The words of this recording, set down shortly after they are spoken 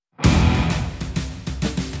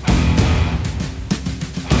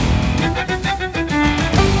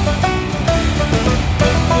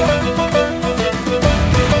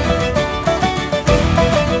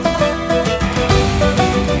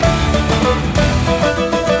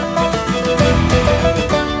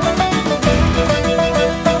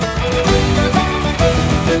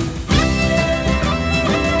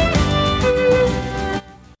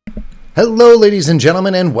Hello, ladies and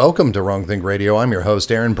gentlemen, and welcome to Wrong Think Radio. I'm your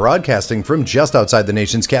host, Aaron, broadcasting from just outside the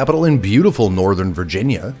nation's capital in beautiful Northern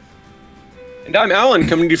Virginia. And I'm Alan,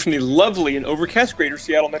 coming to you from the lovely and overcast greater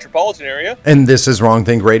Seattle metropolitan area. And this is Wrong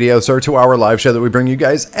Think Radio, sir, 2-hour live show that we bring you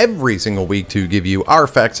guys every single week to give you our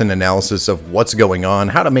facts and analysis of what's going on,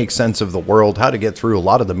 how to make sense of the world, how to get through a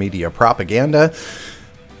lot of the media propaganda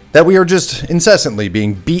that we are just incessantly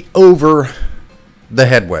being beat over the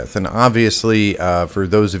head with. And obviously, for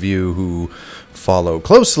those of you who follow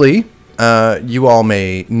closely, you all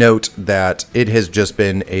may note that it has just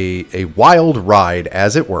been a wild ride,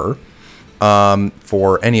 as it were,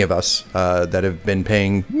 for any of us that have been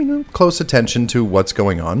paying close attention to what's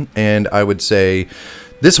going on. And I would say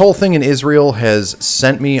this whole thing in Israel has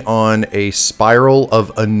sent me on a spiral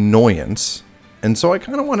of annoyance. And so I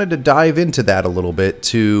kind of wanted to dive into that a little bit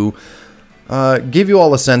to give you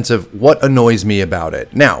all a sense of what annoys me about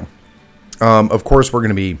it. Now, of course, we're going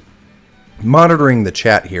to be monitoring the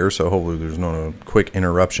chat here, so hopefully there's no quick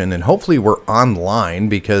interruption, and hopefully we're online,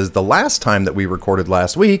 because the last time that we recorded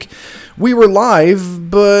last week, we were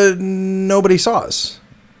live, but nobody saw us.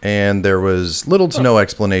 And there was little to no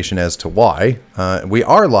explanation as to why. We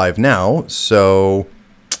are live now, so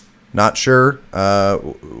not sure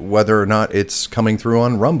whether or not it's coming through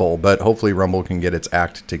on Rumble, but hopefully Rumble can get its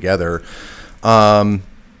act together.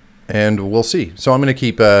 And we'll see. So I'm going to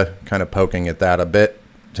keep kind of poking at that a bit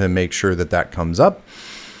to make sure that that comes up,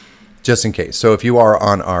 just in case. So if you are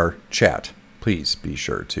on our chat, please be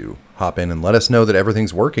sure to hop in and let us know that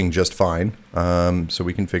everything's working just fine, so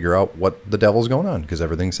we can figure out what the devil's going on, because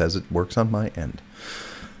everything says it works on my end.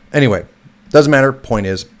 Anyway, doesn't matter. Point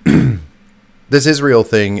is, this Israel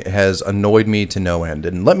thing has annoyed me to no end,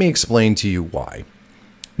 and let me explain to you why.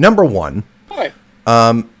 Number one,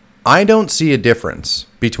 I don't see a difference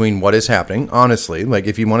between what is happening. Honestly, like,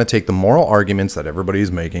 if you want to take the moral arguments that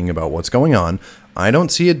everybody's making about what's going on, I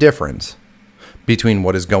don't see a difference between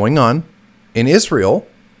what is going on in Israel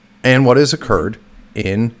and what has occurred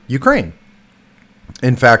in Ukraine.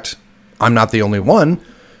 In fact, I'm not the only one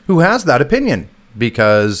who has that opinion,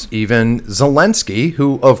 because even Zelensky,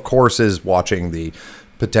 who of course is watching the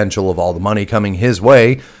potential of all the money coming his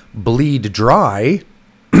way bleed dry,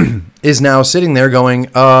 is now sitting there going,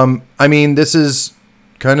 I mean, this is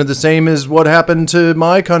kind of the same as what happened to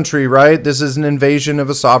my country, right? This is an invasion of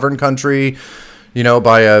a sovereign country,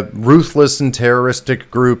 by a ruthless and terroristic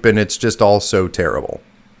group, and it's just all so terrible.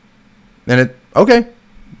 And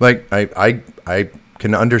I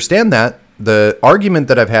can understand that. The argument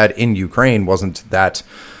that I've had in Ukraine wasn't that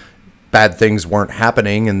bad things weren't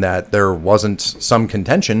happening and that there wasn't some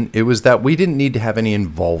contention. It was that we didn't need to have any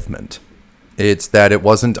involvement. It's that it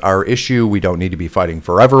wasn't our issue. We don't need to be fighting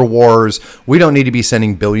forever wars. We don't need to be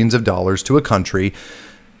sending billions of dollars to a country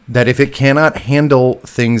that, if it cannot handle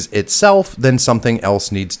things itself, then something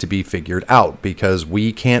else needs to be figured out, because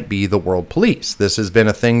we can't be the world police. This has been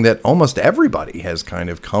a thing that almost everybody has kind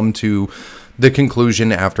of come to the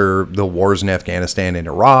conclusion after the wars in Afghanistan and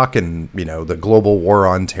Iraq and, the global war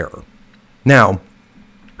on terror. Now,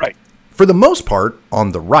 right, for the most part,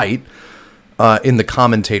 on the right, in the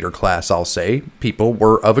commentator class, I'll say, people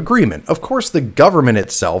were of agreement. Of course, the government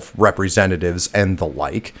itself, representatives and the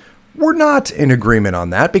like, were not in agreement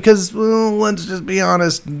on that, because, let's just be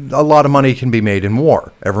honest, a lot of money can be made in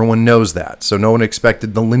war. Everyone knows that. So no one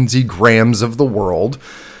expected the Lindsey Grahams of the world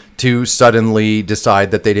to suddenly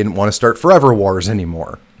decide that they didn't want to start forever wars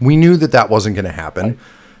anymore. We knew that that wasn't going to happen,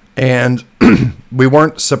 and we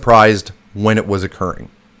weren't surprised when it was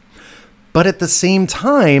occurring. But at the same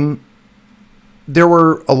time, there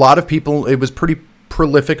were a lot of people, it was pretty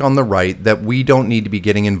prolific on the right, that we don't need to be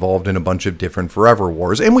getting involved in a bunch of different forever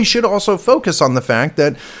wars. And we should also focus on the fact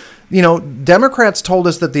that, Democrats told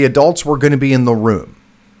us that the adults were going to be in the room.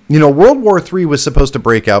 World War III was supposed to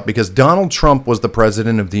break out because Donald Trump was the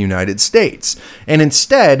president of the United States. And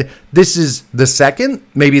instead, this is the second,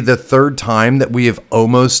 maybe the third time that we have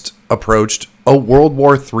almost approached a World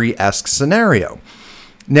War III-esque scenario.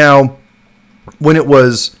 Now, when it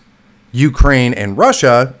was Ukraine and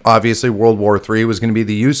Russia, obviously World War III was going to be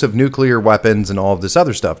the use of nuclear weapons and all of this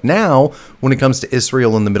other stuff. Now, when it comes to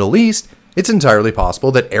Israel and the Middle East, it's entirely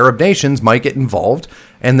possible that Arab nations might get involved,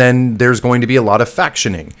 and then there's going to be a lot of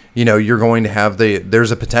factioning. You're going to have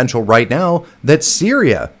there's a potential right now that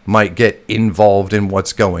Syria might get involved in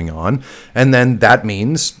what's going on. And then that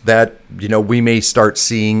means that, we may start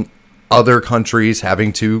seeing other countries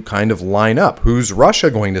having to kind of line up. Who's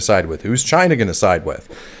Russia going to side with? Who's China going to side with?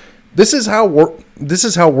 This is how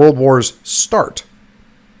world wars start.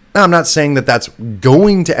 Now, I'm not saying that that's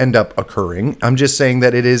going to end up occurring. I'm just saying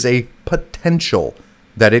that it is a potential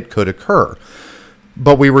that it could occur.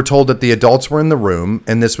 But we were told that the adults were in the room,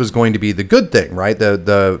 and this was going to be the good thing, right?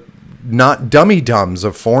 The not dummy dumbs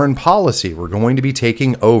of foreign policy were going to be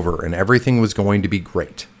taking over, and everything was going to be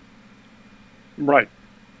great. Right.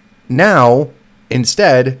 Now,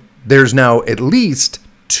 instead, there's now at least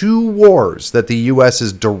 2 wars that the U.S.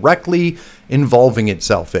 is directly involving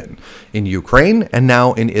itself in Ukraine and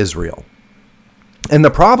now in Israel. And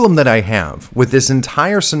the problem that I have with this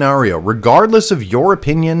entire scenario, regardless of your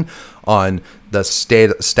opinion on the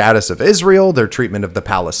status of Israel, their treatment of the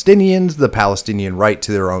Palestinians, the Palestinian right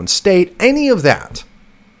to their own state, any of that,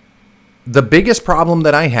 the biggest problem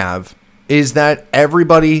that I have is that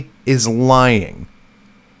everybody is lying.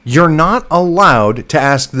 You're not allowed to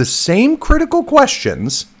ask the same critical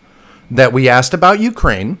questions that we asked about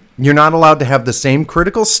Ukraine. You're not allowed to have the same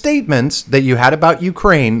critical statements that you had about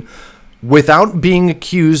Ukraine without being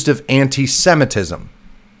accused of anti-Semitism.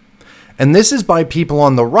 And this is by people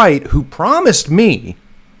on the right who promised me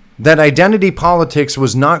that identity politics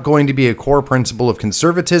was not going to be a core principle of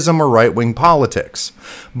conservatism or right-wing politics.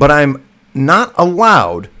 But I'm not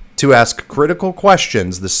allowed to ask critical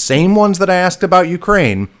questions, the same ones that I asked about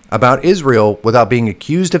Ukraine, about Israel, without being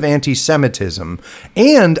accused of anti-Semitism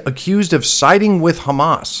and accused of siding with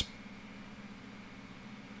Hamas.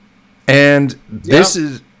 And this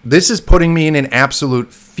is putting me in an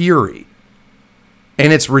absolute fury.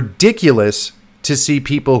 And it's ridiculous to see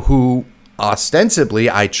people who ostensibly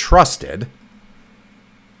I trusted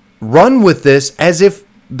run with this as if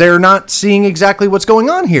they're not seeing exactly what's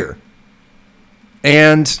going on here.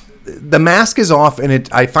 And the mask is off, and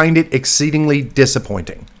I find it exceedingly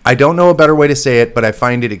disappointing. I don't know a better way to say it, but I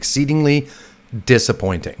find it exceedingly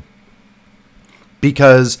disappointing.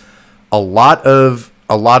 Because a lot of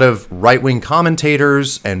right-wing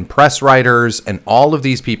commentators and press writers and all of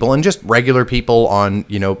these people and just regular people on,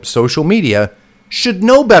 social media should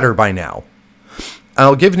know better by now.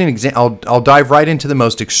 I'll give an example. I'll dive right into the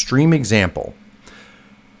most extreme example.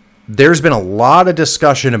 There's been a lot of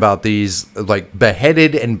discussion about these like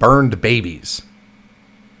beheaded and burned babies.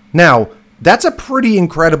 Now, that's a pretty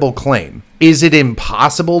incredible claim. Is it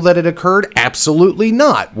impossible that it occurred? Absolutely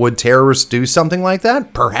not. Would terrorists do something like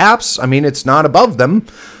that? Perhaps. I mean, it's not above them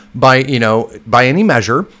by any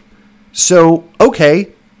measure. So,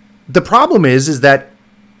 okay. The problem is that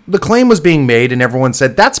the claim was being made and everyone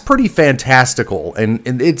said that's pretty fantastical and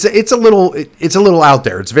it's a little out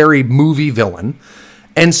there. It's very movie villain.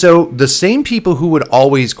 And so the same people who would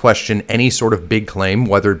always question any sort of big claim,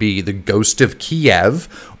 whether it be the ghost of Kiev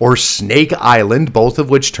or Snake Island, both of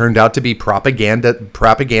which turned out to be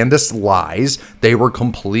propagandist lies, they were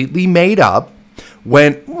completely made up,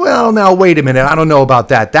 went, well, now wait a minute, I don't know about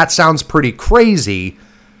that. That sounds pretty crazy.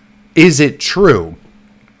 Is it true?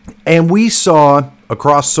 And we saw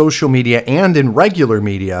across social media and in regular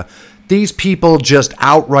media, these people just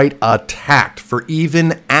outright attacked for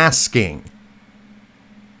even asking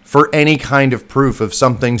for any kind of proof of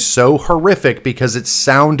something so horrific because it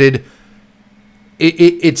sounded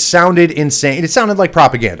insane. It sounded like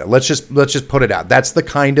propaganda. Let's just put it out. That's the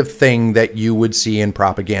kind of thing that you would see in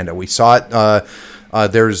propaganda. We saw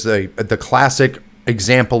it. There's the classic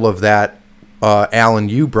example of that, Alan,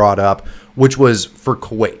 you brought up, which was for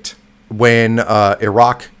Kuwait. When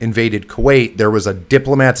Iraq invaded Kuwait, there was a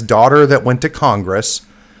diplomat's daughter that went to Congress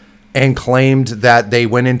and claimed that they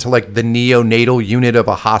went into like the neonatal unit of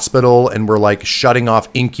a hospital and were like shutting off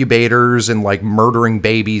incubators and like murdering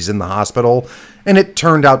babies in the hospital. And it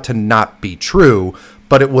turned out to not be true,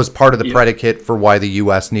 but it was part of the predicate for why the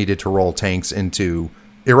U.S. needed to roll tanks into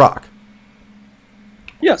Iraq.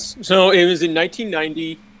 Yes. So it was in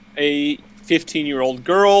 1990, a 15-year-old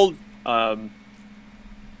girl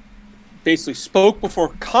basically spoke before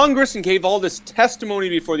Congress and gave all this testimony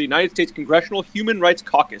before the United States Congressional Human Rights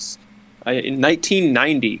Caucus in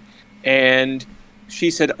 1990. And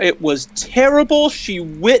she said it was terrible. She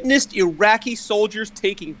witnessed Iraqi soldiers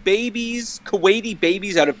taking babies, Kuwaiti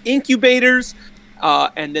babies, out of incubators.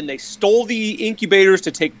 And then they stole the incubators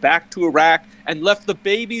to take back to Iraq and left the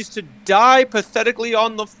babies to die pathetically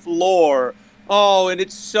on the floor. Oh, and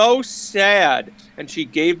it's so sad. And she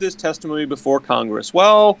gave this testimony before Congress.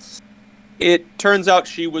 Well, it turns out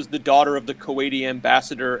she was the daughter of the Kuwaiti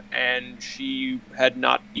ambassador, and she had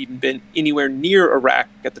not even been anywhere near Iraq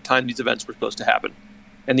at the time these events were supposed to happen.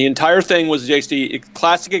 And the entire thing was just a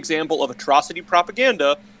classic example of atrocity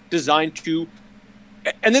propaganda designed to...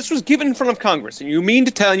 And this was given in front of Congress. And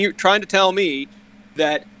you're trying to tell me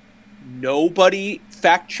that nobody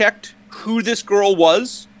fact-checked who this girl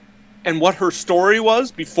was and what her story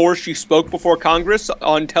was before she spoke before Congress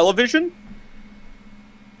on television?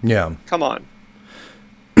 Yeah. Come on.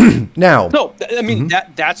 Now. No, I mean,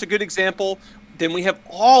 that's a good example. then we have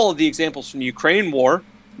all of the examples from the Ukraine war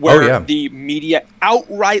where the media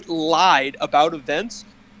outright lied about events,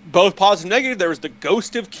 both positive and negative. There was the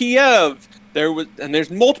Ghost of Kiev. There's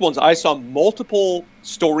multiple ones. I saw multiple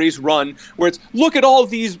stories run where it's, look at all of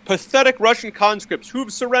these pathetic Russian conscripts who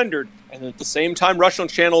have surrendered. And at the same time, Russian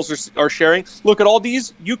channels are sharing, look at all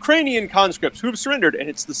these Ukrainian conscripts who have surrendered. And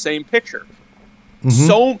it's the same picture.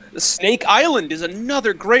 So Snake Island is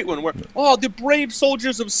another great one where, the brave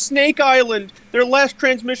soldiers of Snake Island, their last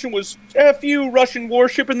transmission was F you, Russian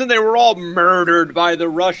warship, and then they were all murdered by the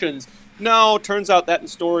Russians. No, turns out that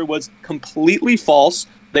story was completely false.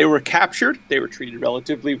 They were captured, they were treated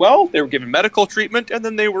relatively well, they were given medical treatment, and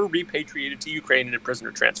then they were repatriated to Ukraine in a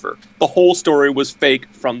prisoner transfer. The whole story was fake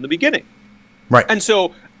from the beginning. Right. And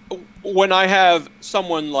so when I have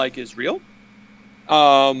someone like Israel,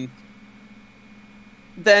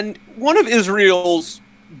 then one of Israel's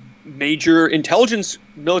major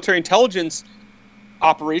military intelligence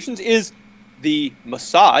operations is the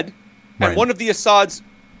Mossad. Right. And one of the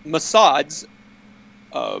Mossad's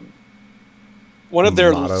one of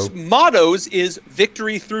their mottos is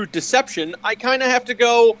victory through deception. I kind of have to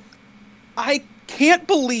go, I can't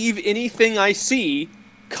believe anything I see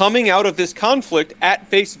coming out of this conflict at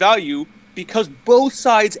face value, because both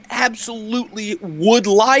sides absolutely would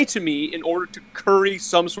lie to me in order to curry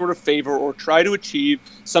some sort of favor or try to achieve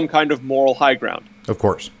some kind of moral high ground. Of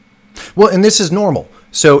course. Well, and this is normal.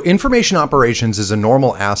 So information operations is a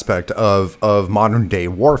normal aspect of modern day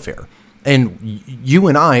warfare. And you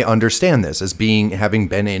and I understand this as having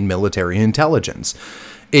been in military intelligence.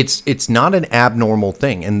 It's not an abnormal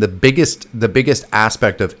thing. And the biggest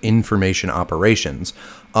aspect of information operations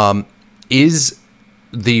is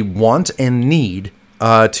the want and need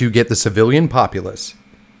to get the civilian populace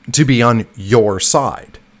to be on your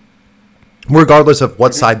side. Regardless of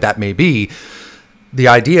what side that may be, the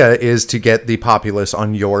idea is to get the populace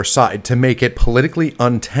on your side, to make it politically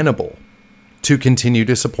untenable to continue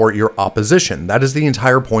to support your opposition. That is the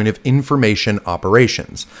entire point of information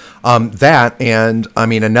operations. That, and I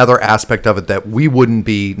mean, another aspect of it that we wouldn't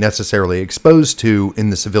be necessarily exposed to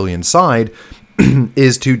in the civilian side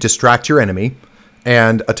is to distract your enemy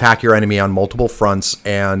and attack your enemy on multiple fronts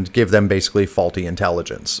and give them basically faulty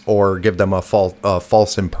intelligence or give them a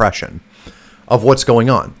false impression of what's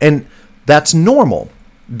going on. And that's normal.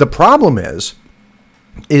 The problem is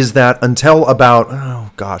that until about,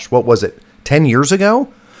 10 years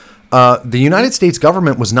ago, the United States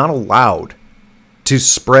government was not allowed to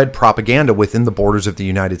spread propaganda within the borders of the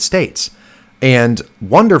United States. And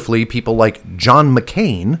wonderfully, people like John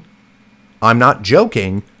McCain, I'm not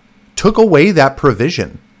joking, took away that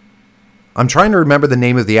provision. I'm trying to remember the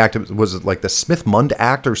name of the act. Was it like the Smith-Mundt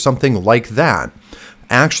Act or something like that?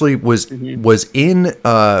 Actually, was in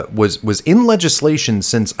legislation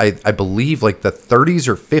since I believe like the 30s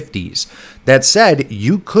or 50s that said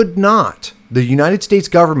the United States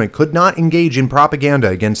government could not engage in propaganda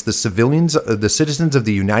against the citizens of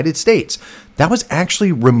the United States. That was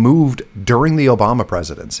actually removed during the Obama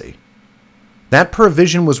presidency. That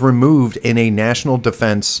provision was removed in a national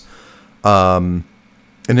defense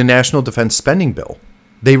spending bill.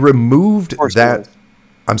 They removed that.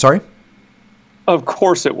 I'm sorry? Of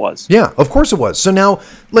course it was. Yeah, of course it was. So now,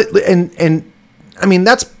 and I mean,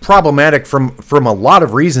 that's problematic from a lot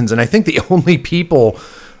of reasons. And I think the only people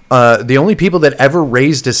that ever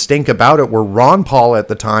raised a stink about it were Ron Paul at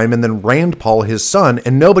the time and then Rand Paul, his son,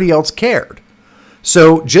 and nobody else cared.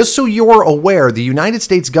 So just so you're aware, the United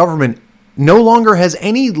States government no longer has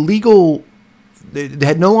any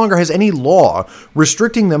law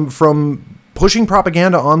restricting them from pushing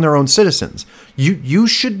propaganda on their own citizens. You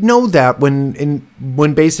should know that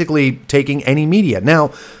when basically taking any media.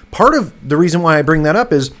 Now, part of the reason why I bring that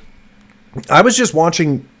up is I was just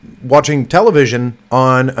watching television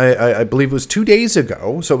on, I believe it was 2 days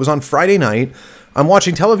ago, so it was on Friday night. I'm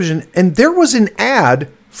watching television, and there was an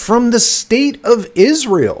ad from the State of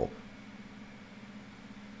Israel.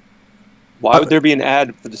 Why would there be an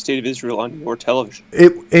ad for the State of Israel on your television?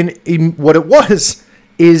 What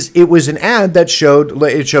it was an ad that showed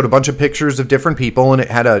a bunch of pictures of different people, and it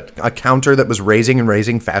had a counter that was raising and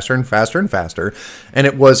raising faster and faster and faster, and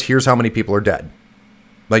it was, here's how many people are dead.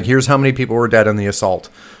 Like, here's how many people were dead in the assault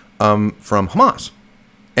from Hamas.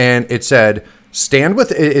 And it said,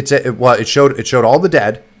 it showed all the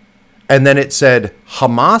dead, and then it said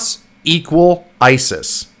Hamas equal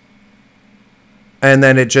ISIS. And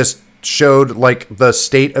then it just showed like the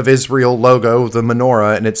State of Israel logo, the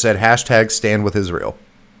menorah, and it said #stand with Israel.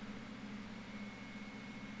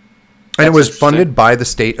 And it was funded by the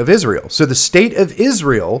State of Israel. So the State of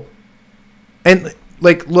Israel, and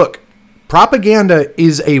like, look, Propaganda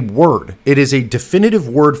is a word. It is a definitive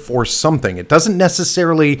word for something. It doesn't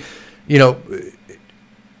necessarily,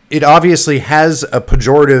 it obviously has a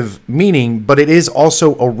pejorative meaning, but it is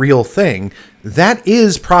also a real thing. That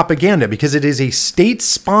is propaganda because it is a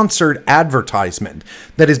state-sponsored advertisement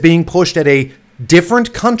that is being pushed at a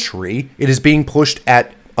different country. It is being pushed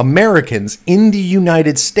at Americans in the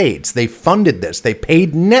United States. They funded this. They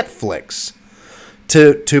paid Netflix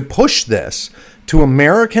to push this to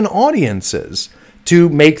American audiences to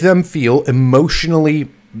make them feel emotionally,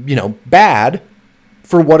 bad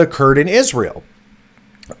for what occurred in Israel.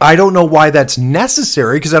 I don't know why that's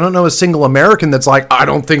necessary because I don't know a single American that's like, I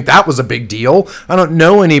don't think that was a big deal. I don't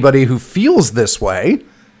know anybody who feels this way.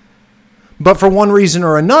 But for one reason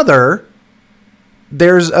or another,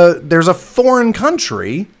 there's a foreign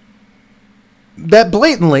country that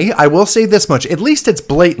blatantly, I will say this much, at least it's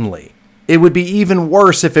blatantly. It would be even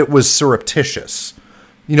worse if it was surreptitious.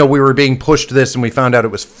 We were being pushed to this and we found out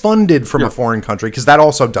it was funded from a foreign country, because that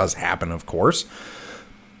also does happen, of course.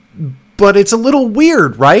 But it's a little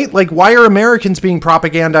weird, right? Like, why are Americans being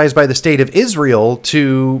propagandized by the state of Israel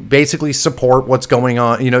to basically support what's going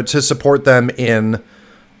on, to support them in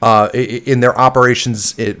their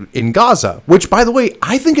operations in Gaza? Which, by the way,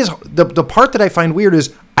 I think is the part that I find weird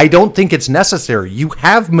is I don't think it's necessary. You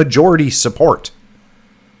have majority support.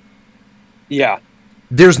 Yeah.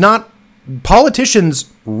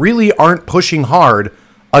 Politicians really aren't pushing hard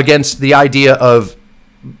against the idea of,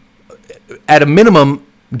 at a minimum,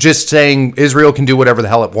 just saying Israel can do whatever the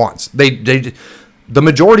hell it wants. The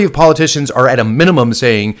majority of politicians are at a minimum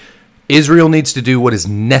saying Israel needs to do what is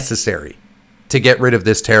necessary to get rid of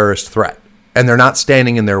this terrorist threat, and they're not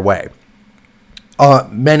standing in their way.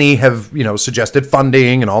 Many have, suggested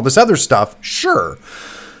funding and all this other stuff, sure.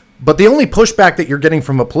 But the only pushback that you're getting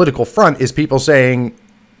from a political front is people saying,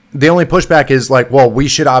 the only pushback is like, well, we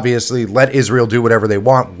should obviously let Israel do whatever they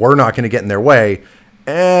want. We're not going to get in their way.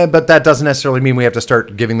 But that doesn't necessarily mean we have to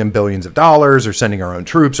start giving them billions of dollars or sending our own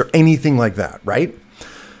troops or anything like that, right?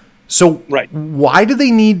 So why do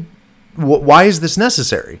they need, why is this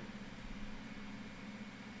necessary?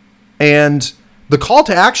 And the call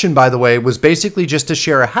to action, by the way, was basically just to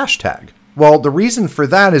share a hashtag. Well, the reason for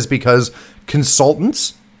that is because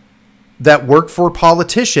consultants that work for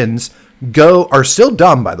politicians are still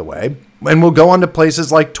dumb, by the way, and will go onto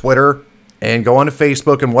places like Twitter and go onto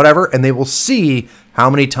Facebook and whatever, and they will see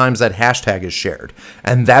how many times that hashtag is shared.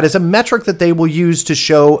 And that is a metric that they will use to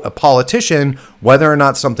show a politician whether or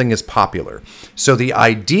not something is popular. So the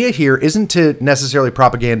idea here isn't to necessarily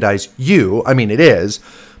propagandize you. I mean, it is,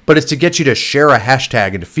 but it's to get you to share a hashtag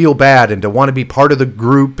and to feel bad and to want to be part of the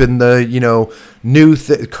group and the, new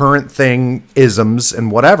current thing isms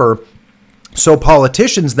and whatever. So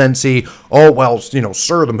politicians then see, oh, well,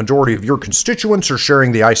 sir, the majority of your constituents are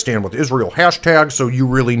sharing the I Stand With Israel hashtag, so you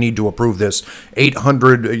really need to approve this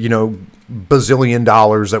 $800, bazillion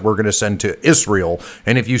dollars that we're going to send to Israel.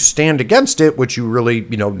 And if you stand against it, which you really,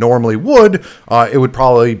 normally would, it would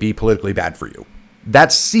probably be politically bad for you.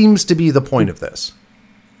 That seems to be the point of this.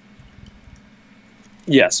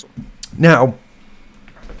 Yes. Now,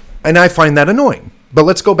 and I find that annoying, but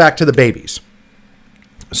let's go back to the babies.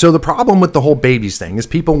 So the problem with the whole babies thing is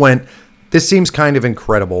people went, this seems kind of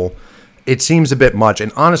incredible. It seems a bit much. And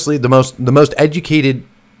honestly, the most educated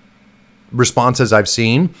responses I've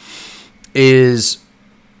seen is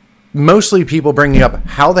mostly people bringing up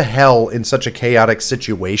how the hell in such a chaotic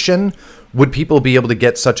situation would people be able to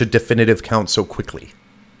get such a definitive count so quickly?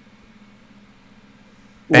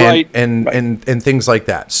 And things like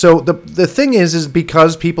that. So the thing is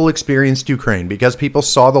because people experienced Ukraine, because people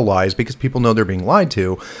saw the lies, because people know they're being lied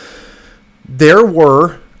to, there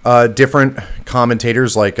were different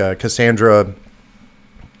commentators like Cassandra.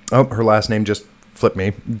 Oh, her last name just flipped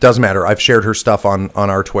me. Doesn't matter. I've shared her stuff on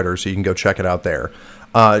our Twitter, so you can go check it out there.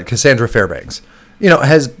 Cassandra Fairbanks,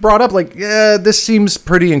 has brought up like, this seems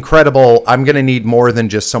pretty incredible. I'm going to need more than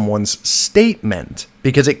just someone's statement,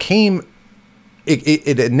 because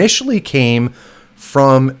it initially came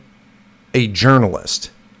from a journalist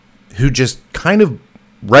who just kind of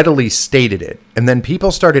readily stated it. And then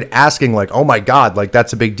people started asking like, oh my God, like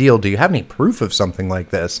that's a big deal. Do you have any proof of something like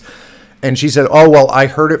this? And she said, oh, well, I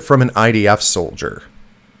heard it from an IDF soldier,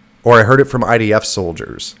 or I heard it from IDF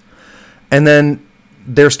soldiers. And then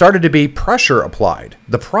there started to be pressure applied.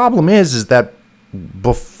 The problem is that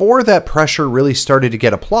before that pressure really started to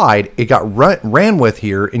get applied, it got ran with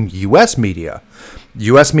here in U.S. media.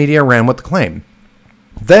 U.S. media ran with the claim.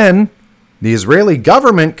 Then the Israeli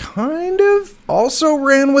government kind of also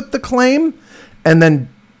ran with the claim. And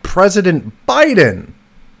then President Biden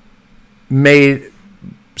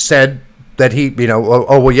said that he,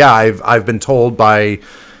 oh well, yeah, I've been told by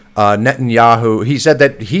Netanyahu. He said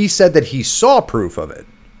that he saw proof of it,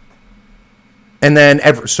 and then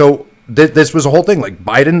this was a whole thing. Like,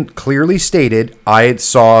 Biden clearly stated, I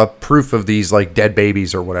saw proof of these like dead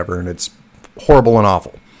babies or whatever, and it's horrible and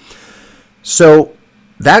awful. So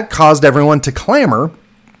that caused everyone to clamor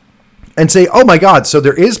and say, oh my God, so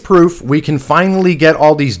there is proof. We can finally get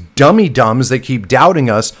all these dummy dumbs that keep doubting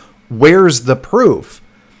us. Where's the proof?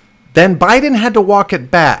 Then Biden had to walk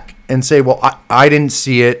it back and say, well, I didn't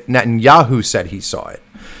see it. Netanyahu said he saw it.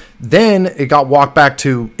 Then it got walked back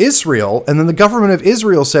to Israel, and then the government of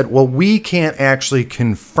Israel said, well, we can't actually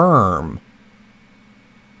confirm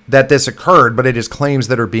that this occurred, but it is claims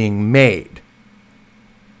that are being made.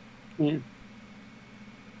 Mm.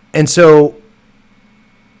 And so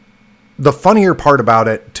the funnier part about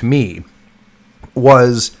it to me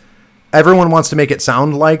was everyone wants to make it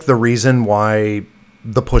sound like the reason why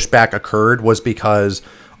the pushback occurred was because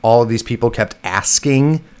all of these people kept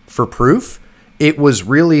asking for proof. It was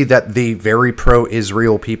really that the very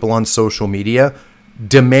pro-Israel people on social media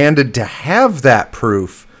demanded to have that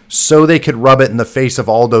proof so they could rub it in the face of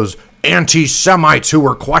all those anti-Semites who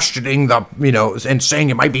were questioning and saying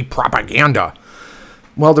it might be propaganda.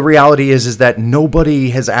 Well, the reality is that nobody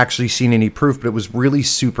has actually seen any proof, but it was really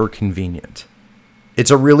super convenient.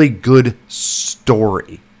 It's a really good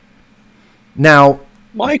story. Now,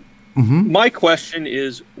 my question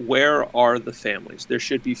is, where are the families? There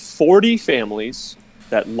should be 40 families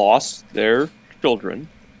that lost their children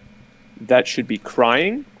that should be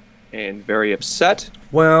crying and very upset.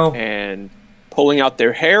 Well, and pulling out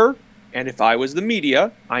their hair. And if I was the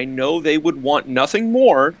media, I know they would want nothing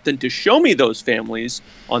more than to show me those families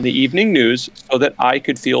on the evening news so that I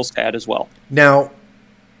could feel sad as well. Now,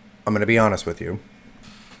 I'm going to be honest with you.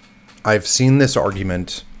 I've seen this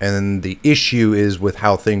argument, and the issue is with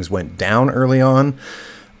how things went down early on.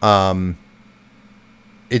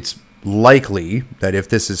 It's likely that if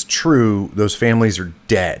this is true, those families are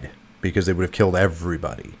dead because they would have killed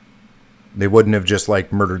everybody. They wouldn't have just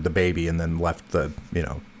murdered the baby and then left the,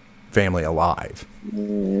 family alive.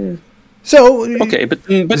 So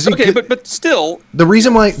but still, the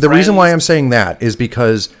reason why I'm saying that is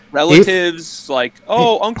because relatives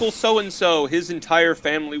Uncle so and so, his entire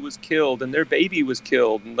family was killed and their baby was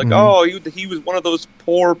killed, and he was one of those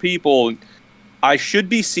poor people. I should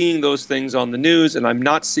be seeing those things on the news, and I'm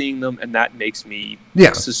not seeing them, and that makes me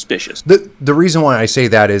suspicious. The reason why I say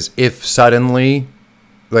that is if suddenly,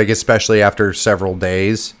 especially after several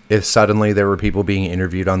days, if suddenly there were people being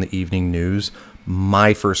interviewed on the evening news,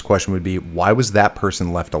 my first question would be, why was that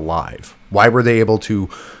person left alive? Why were they able to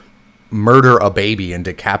murder a baby and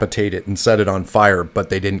decapitate it and set it on fire, but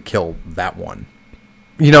they didn't kill that one?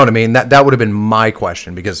 You know what I mean? That would have been my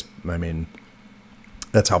question, because,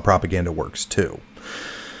 that's how propaganda works too.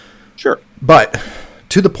 Sure. But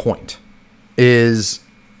to the point is,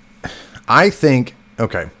 I think,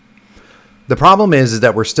 the problem is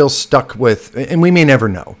that we're still stuck with, and we may never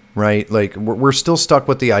know, right? We're still stuck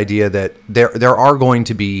with the idea that there are going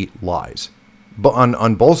to be lies. But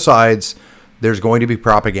on both sides, there's going to be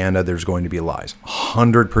propaganda, there's going to be lies.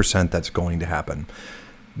 100% that's going to happen.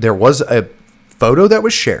 There was a photo that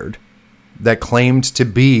was shared that claimed to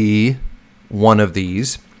be one of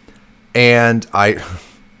these, and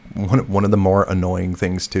one of the more annoying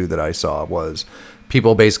things too that I saw was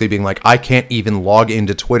people basically being like, I can't even log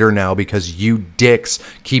into Twitter now because you dicks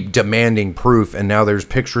keep demanding proof, and now there's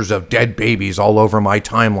pictures of dead babies all over my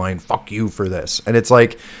timeline. Fuck you for this. And it's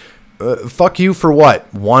like, fuck you for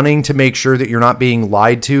what? Wanting to make sure that you're not being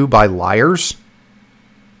lied to by liars?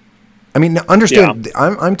 Understand,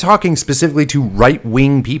 yeah. I'm talking specifically to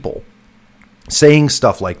right-wing people saying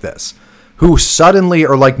stuff like this, who suddenly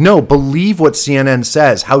are like, no, believe what CNN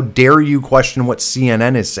says. How dare you question what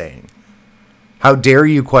CNN is saying? How dare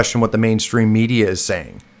you question what the mainstream media is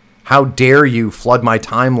saying? How dare you flood my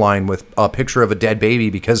timeline with a picture of a dead baby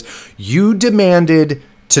because you demanded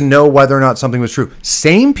to know whether or not something was true?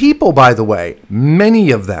 Same people, by the way, many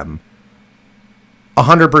of them,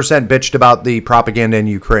 100% bitched about the propaganda in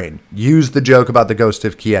Ukraine. Used the joke about the ghost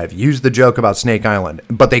of Kiev. Used the joke about Snake Island.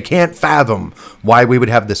 But they can't fathom why we would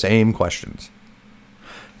have the same questions.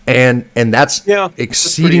 And that's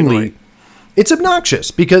exceedingly... It's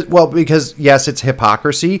obnoxious because yes, it's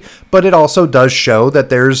hypocrisy, but it also does show that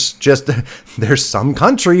there's some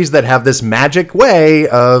countries that have this magic way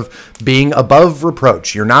of being above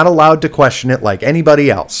reproach. You're not allowed to question it like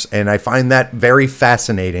anybody else. And I find that very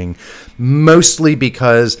fascinating, mostly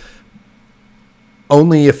because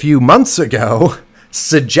only a few months ago,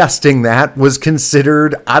 suggesting that was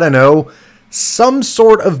considered, some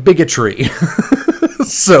sort of bigotry.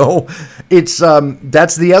 So it's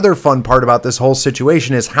that's the other fun part about this whole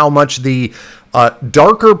situation is how much the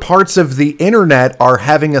darker parts of the internet are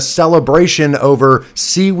having a celebration over,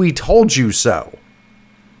 see, we told you so.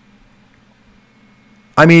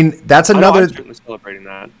 I mean, that's another... I'm certainly celebrating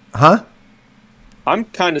that. Huh? I'm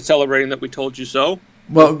kind of celebrating that we told you so.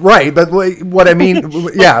 Well, right, but what I mean...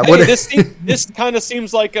 yeah. Hey, this kind of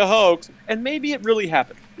seems like a hoax, and maybe it really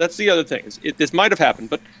happened. That's the other thing. This might have happened,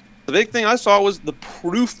 but the big thing I saw was the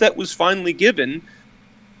proof that was finally given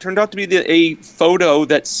turned out to be a photo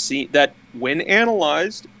that, when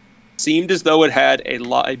analyzed, seemed as though it had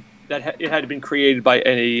it had been created by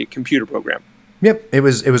a computer program. Yep, it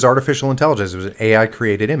was artificial intelligence. It was an AI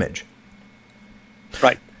created image.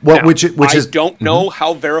 Right. Well, now, which is I don't know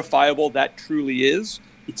how verifiable that truly is.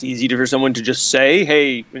 It's easy for someone to just say,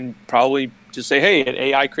 "Hey," and probably just say, "Hey, an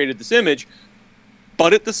AI created this image."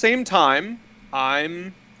 But at the same time,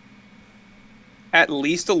 I'm at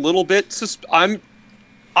least a little bit.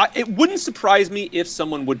 It wouldn't surprise me if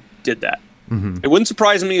someone did that. Mm-hmm. It wouldn't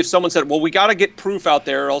surprise me if someone said, "Well, we got to get proof out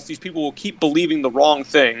there, or else these people will keep believing the wrong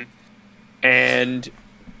thing." And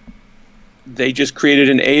they just created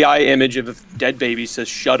an AI image of a dead baby says,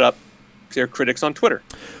 "Shut up," their critics on Twitter.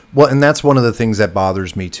 Well, and that's one of the things that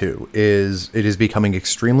bothers me too, is it is becoming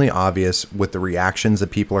extremely obvious with the reactions that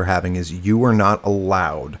people are having is you are not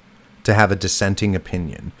allowed to have a dissenting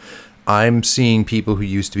opinion. I'm seeing people who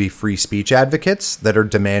used to be free speech advocates that are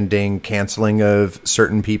demanding canceling of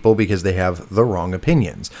certain people because they have the wrong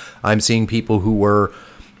opinions. I'm seeing people who were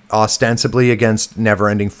ostensibly against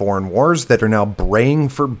never-ending foreign wars that are now braying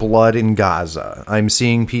for blood in Gaza. I'm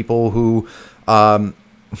seeing people who... a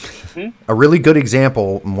really good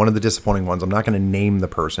example, one of the disappointing ones, I'm not going to name the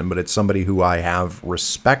person, but it's somebody who I have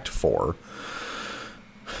respect for,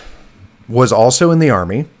 was also in the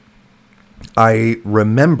Army. I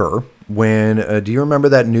remember when... do you remember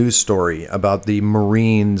that news story about the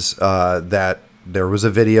Marines that... There was a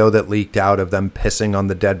video that leaked out of them pissing on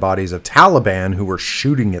the dead bodies of Taliban who were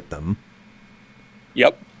shooting at them.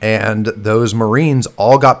 Yep. And those Marines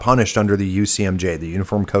all got punished under the UCMJ, the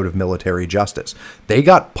Uniform Code of Military Justice. They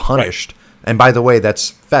got punished. Right. And by the way, that's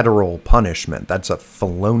federal punishment. That's a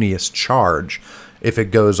felonious charge if it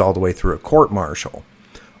goes all the way through a court-martial.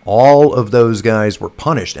 All of those guys were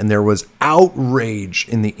punished, and there was outrage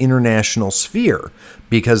in the international sphere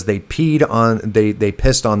because they pissed on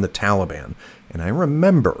the Taliban. And I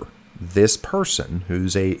remember this person,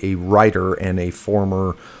 who's a writer and a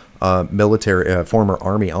former former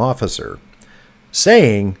Army officer,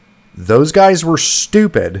 saying those guys were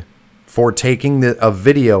stupid for taking a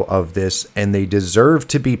video of this, and they deserve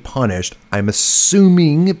to be punished. I'm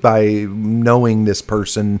assuming, by knowing this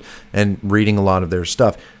person and reading a lot of their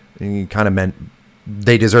stuff, he kind of meant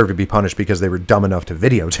they deserve to be punished because they were dumb enough to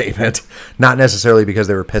videotape it, not necessarily because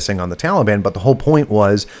they were pissing on the Taliban. But the whole point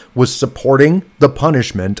was supporting the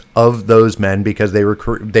punishment of those men because they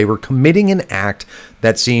were committing an act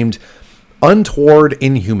that seemed untoward,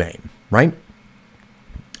 inhumane, right?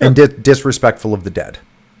 And disrespectful of the dead.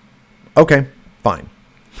 Okay, fine.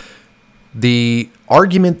 The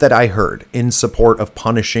argument that I heard in support of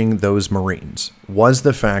punishing those Marines was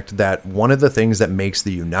the fact that one of the things that makes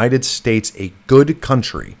the United States a good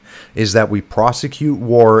country is that we prosecute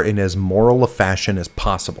war in as moral a fashion as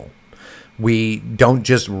possible. We don't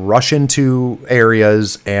just rush into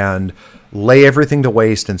areas and lay everything to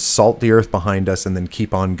waste and salt the earth behind us and then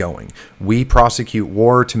keep on going. We prosecute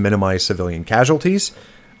war to minimize civilian casualties.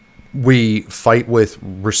 We fight with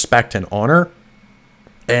respect and honor.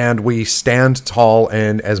 And we stand tall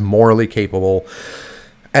and as morally capable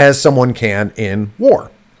as someone can in war.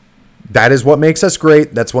 That is what makes us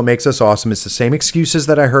great. That's what makes us awesome. It's the same excuses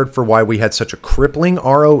that I heard for why we had such a crippling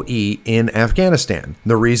ROE in Afghanistan.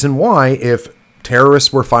 The reason why, if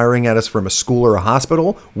terrorists were firing at us from a school or a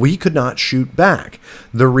hospital, we could not shoot back.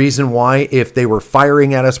 The reason why, if they were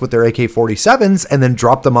firing at us with their AK-47s and then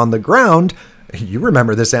dropped them on the ground, you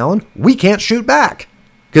remember this, Alan, we can't shoot back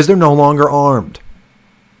because they're no longer armed.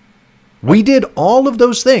 We did all of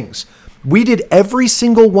those things. We did every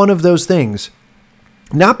single one of those things.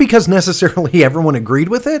 Not because necessarily everyone agreed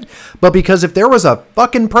with it, but because if there was a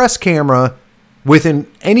fucking press camera within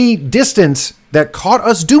any distance that caught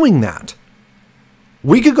us doing that,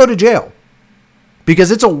 we could go to jail.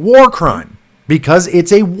 Because it's a war crime. Because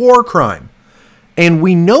it's a war crime. And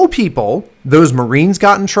we know people, those Marines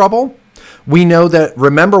got in trouble. We know that,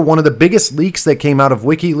 remember, one of the biggest leaks that came out of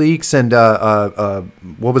WikiLeaks and,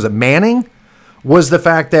 what was it, Manning? Was the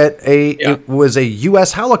fact that it was a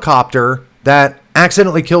U.S. helicopter that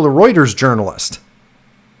accidentally killed a Reuters journalist.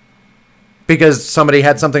 Because somebody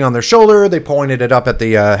had something on their shoulder, they pointed it up at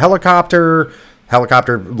the helicopter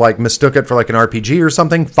Helicopter like mistook it for like an RPG or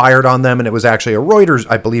something, fired on them, and it was actually a Reuters,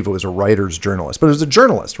 I believe it was a Reuters journalist, but it was a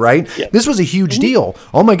journalist, right? Yeah. This was a huge deal.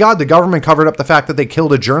 Oh my God, the government covered up the fact that they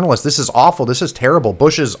killed a journalist. This is awful. This is terrible.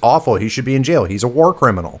 Bush is awful. He should be in jail. He's a war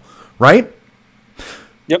criminal, right?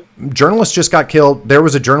 Yep. Journalists just got killed. There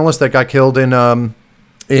was a journalist that got killed in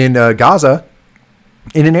Gaza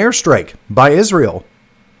in an airstrike by Israel.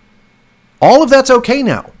 All of that's okay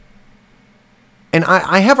now. And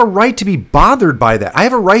I have a right to be bothered by that. I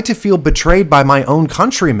have a right to feel betrayed by my own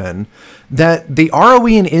countrymen that the ROE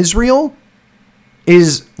in Israel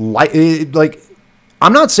is like,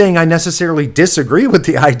 I'm not saying I necessarily disagree with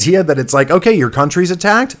the idea that it's like, okay, your country's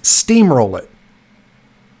attacked, steamroll it.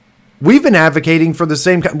 We've been advocating for the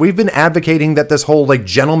same. We've been advocating that this whole like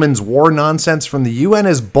gentleman's war nonsense from the UN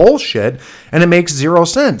is bullshit and it makes zero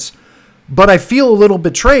sense. But I feel a little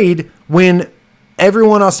betrayed when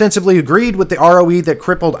everyone ostensibly agreed with the ROE that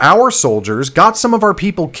crippled our soldiers, got some of our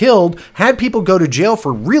people killed, had people go to jail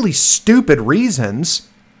for really stupid reasons.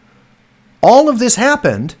 All of this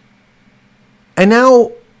happened. And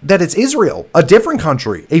now that it's Israel, a different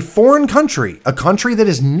country, a foreign country, a country that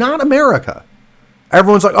is not America,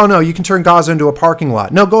 everyone's like, oh no, you can turn Gaza into a parking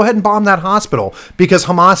lot. No, go ahead and bomb that hospital because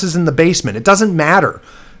Hamas is in the basement. It doesn't matter.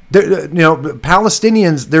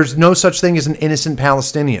 Palestinians, there's no such thing as an innocent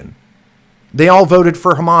Palestinian. They all voted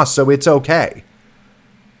for Hamas, so it's okay.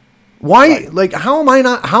 Why? Like, how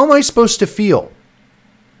am I supposed to feel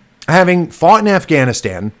having fought in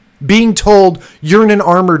Afghanistan, being told you're in an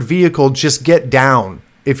armored vehicle, just get down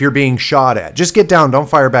if you're being shot at. Just get down. Don't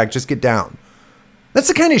fire back. Just get down. That's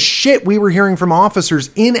the kind of shit we were hearing from officers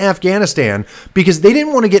in Afghanistan because they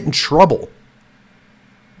didn't want to get in trouble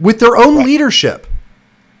with their own leadership.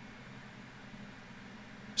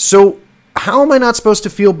 So how am I not supposed to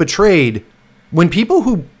feel betrayed when people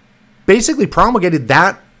who basically promulgated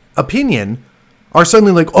that opinion are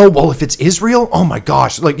suddenly like, oh, well, if it's Israel, oh my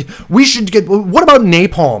gosh, like we should get, what about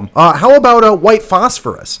napalm? How about white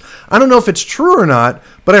phosphorus? I don't know if it's true or not,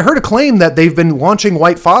 but I heard a claim that they've been launching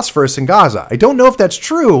white phosphorus in Gaza. I don't know if that's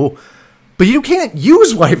true, but you can't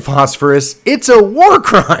use white phosphorus. It's a war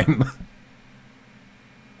crime.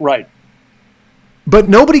 Right. But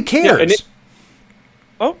nobody cares.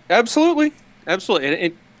 Oh, absolutely. Absolutely.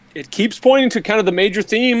 And it keeps pointing to kind of the major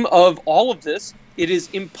theme of all of this. It is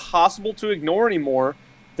impossible to ignore anymore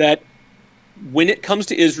that when it comes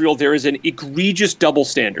to Israel, there is an egregious double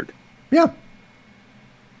standard. Yeah.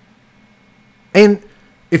 And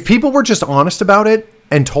if people were just honest about it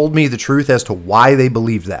and told me the truth as to why they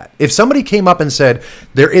believe that, if somebody came up and said,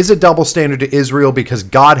 there is a double standard to Israel because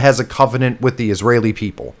God has a covenant with the Israeli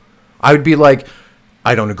people, I would be like,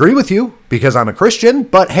 I don't agree with you because I'm a Christian,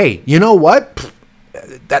 but hey, you know what?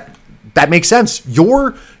 That makes sense.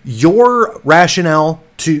 Your rationale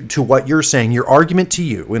to what you're saying, your argument to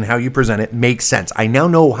you and how you present it makes sense. I now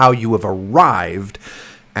know how you have arrived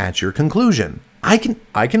at your conclusion. I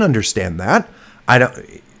can understand that.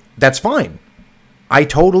 That's fine. I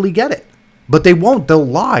totally get it. But they won't. They'll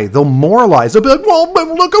lie. They'll moralize. They'll be like, well,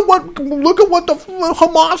 look at what the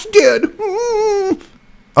Hamas did.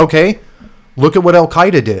 Okay. Look at what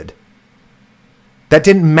Al-Qaeda did. That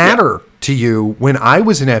didn't matter to you when I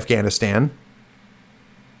was in Afghanistan.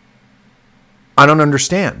 I don't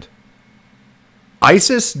understand.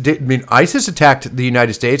 ISIS attacked the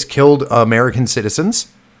United States, killed American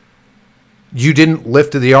citizens. You didn't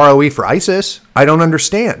lift the ROE for ISIS. I don't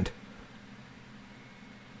understand.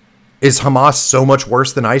 Is Hamas so much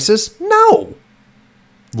worse than ISIS? No.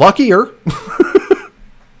 Luckier.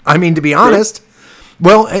 I mean, to be honest.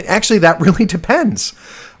 Well, actually, that really depends.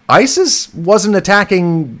 ISIS wasn't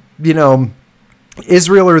attacking,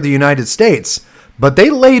 Israel or the United States, but they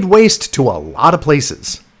laid waste to a lot of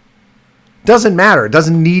places. Doesn't matter. It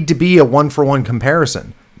doesn't need to be a one-for-one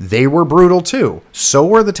comparison. They were brutal too. So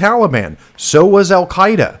were the Taliban. So was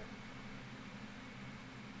Al-Qaeda.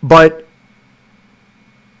 But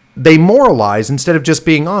they moralize instead of just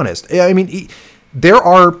being honest. I mean, there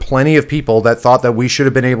are plenty of people that thought that we should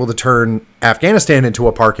have been able to turn Afghanistan into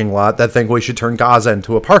a parking lot that think we should turn Gaza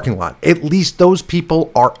into a parking lot. At least those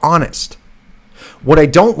people are honest. What I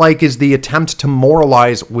don't like is the attempt to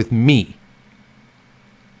moralize with me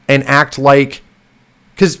and act like,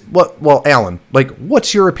 Alan,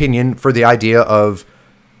 what's your opinion for the idea of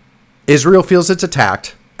Israel feels it's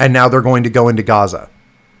attacked and now they're going to go into Gaza?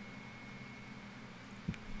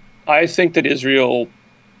 I think that Israel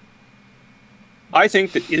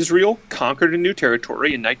conquered a new territory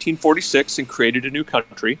in 1946 and created a new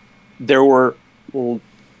country. There were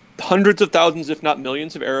hundreds of thousands, if not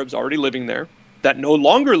millions, of Arabs already living there that no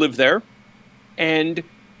longer live there. And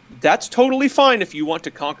that's totally fine if you want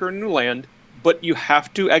to conquer a new land. but you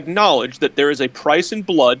have to acknowledge that there is a price in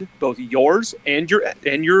blood, both yours and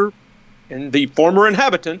the former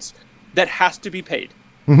inhabitants, that has to be paid.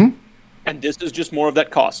 Mm-hmm. And this is just more of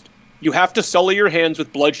that cost. You have to sully your hands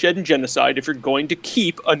with bloodshed and genocide if you're going to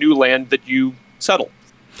keep a new land that you settle.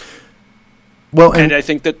 Well, and I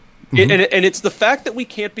think that, and it's the fact that we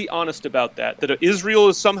can't be honest about that Israel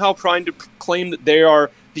is somehow trying to claim that they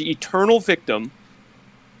are the eternal victim,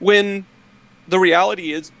 when the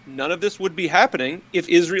reality is none of this would be happening if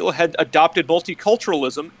Israel had adopted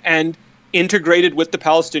multiculturalism and integrated with the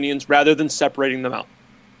Palestinians rather than separating them out.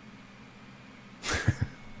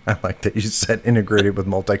 I like that you said integrated with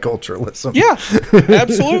multiculturalism. Yeah,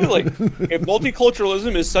 absolutely. If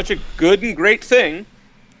multiculturalism is such a good and great thing,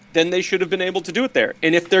 then they should have been able to do it there.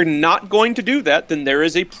 And if they're not going to do that, then there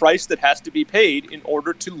is a price that has to be paid in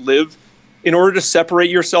order to separate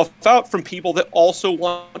yourself out from people that also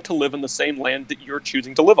want to live in the same land that you're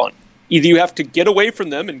choosing to live on. Either you have to get away from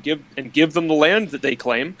them and give them the land that they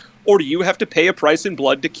claim, or you have to pay a price in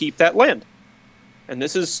blood to keep that land. And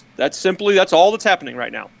that's all that's happening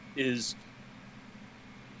right now, is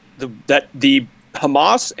that the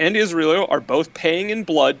Hamas and Israel are both paying in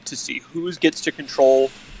blood to see who gets to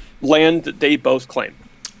control land that they both claim.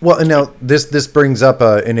 Well, and now this brings up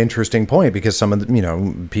an interesting point, because some of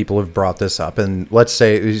the, people have brought this up, and let's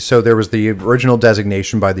say, so there was the original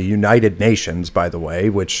designation by the United Nations, by the way,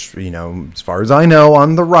 which, as far as I know,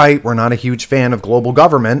 on the right, we're not a huge fan of global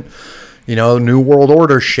government. New World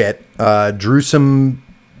Order shit, drew some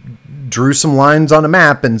lines on a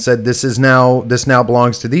map and said this now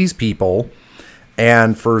belongs to these people.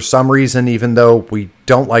 And for some reason, even though we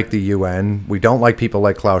don't like the UN, we don't like people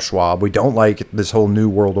like Klaus Schwab, we don't like this whole New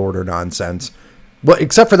World Order nonsense, well,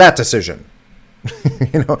 except for that decision.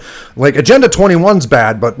 Like Agenda 21's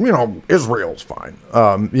bad, but Israel's fine.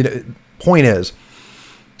 Point is,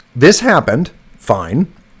 this happened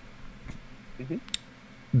fine.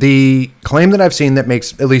 The claim that I've seen that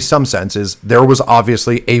makes at least some sense is there was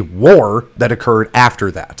obviously a war that occurred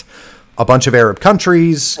after that. A bunch of Arab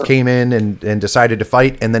countries came in and decided to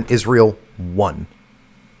fight, and then Israel won.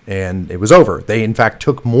 And it was over. They, in fact,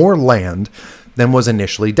 took more land than was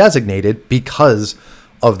initially designated because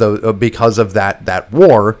of that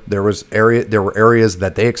war. There were areas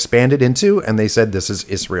that they expanded into, and they said, this is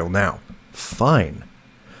Israel now. Fine.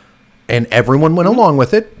 And everyone went along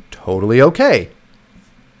with it. Totally okay.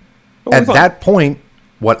 At that point,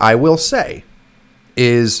 what I will say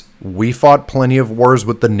is we fought plenty of wars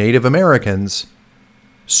with the Native Americans,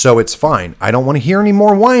 so it's fine. I don't want to hear any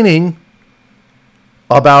more whining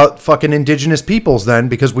about fucking indigenous peoples then,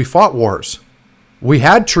 because we fought wars. We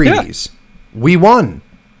had treaties. Yeah. We won.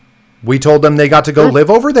 We told them they got to go live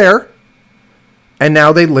over there, and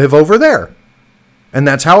now they live over there. And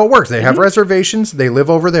that's how it works. They have reservations. They live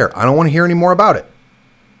over there. I don't want to hear any more about it.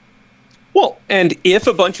 Well, and if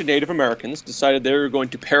a bunch of Native Americans decided they were going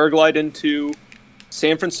to paraglide into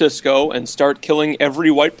San Francisco and start killing every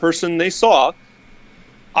white person they saw,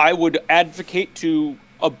 I would advocate to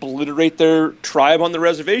obliterate their tribe on the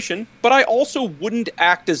reservation, but I also wouldn't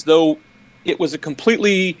act as though it was a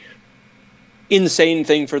completely insane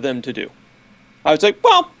thing for them to do. I would say,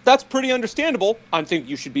 well, that's pretty understandable. I think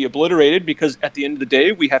you should be obliterated, because at the end of the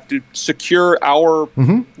day, we have to secure our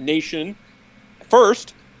nation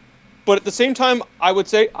first. But at the same time, I would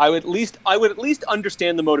say I would at least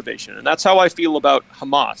understand the motivation. And that's how I feel about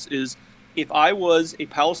Hamas, is if I was a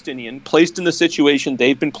Palestinian placed in the situation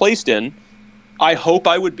they've been placed in, I hope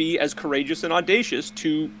I would be as courageous and audacious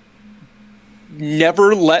to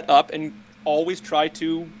never let up and always try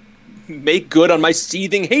to make good on my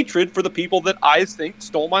seething hatred for the people that I think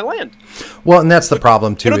stole my land. Well, and that's the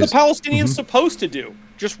problem too. What are the Palestinians supposed to do?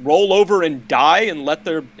 Just roll over and die and let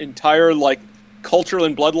their entire culture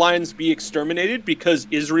and bloodlines be exterminated because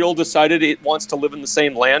Israel decided it wants to live in the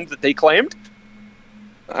same land that they claimed?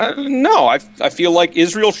 No, I feel like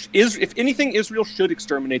Israel if anything, Israel should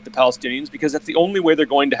exterminate the Palestinians, because that's the only way they're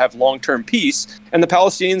going to have long-term peace, and the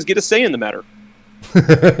Palestinians get a say in the matter.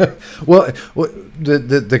 Well,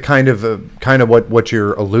 the kind of what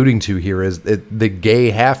you're alluding to here is that the gay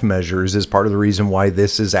half measures is part of the reason why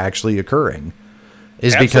this is actually occurring.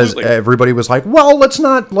 Is because everybody was like, well, let's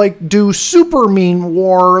not do super mean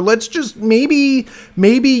war. Let's just maybe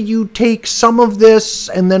you take some of this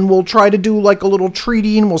and then we'll try to do a little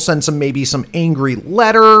treaty and we'll send some angry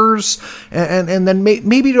letters and then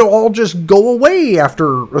maybe it'll all just go away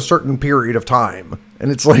after a certain period of time. And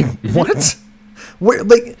it's like, what?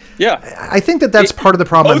 I think that's part of the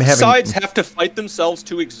problem I'm having. Both sides have to fight themselves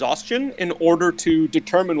to exhaustion in order to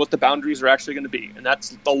determine what the boundaries are actually going to be. And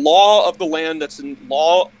that's the law of the land. That's a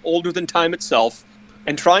law older than time itself.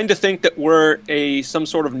 and trying to think that we're some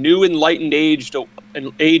sort of new enlightened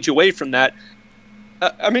age away from that.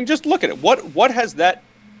 I mean, just look at it. What has that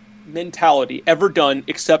mentality ever done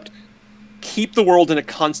except keep the world in a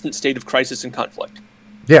constant state of crisis and conflict?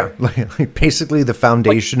 Yeah, like basically the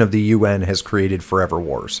foundation of the UN has created forever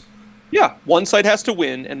wars. Yeah, one side has to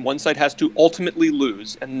win and one side has to ultimately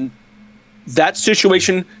lose. And that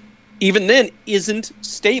situation, even then, isn't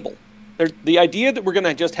stable. The idea that we're going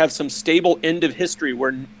to just have some stable end of history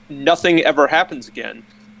where nothing ever happens again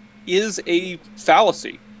is a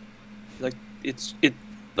fallacy.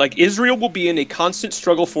 Like Israel will be in a constant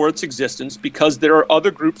struggle for its existence because there are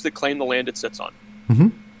other groups that claim the land it sits on. Mm-hmm.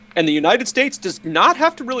 And the United States does not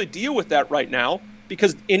have to really deal with that right now,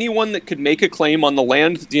 because anyone that could make a claim on the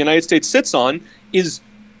land that the United States sits on is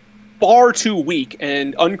far too weak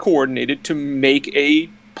and uncoordinated to make a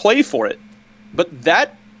play for it. But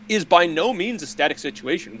that is by no means a static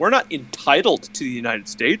situation. We're not entitled to the United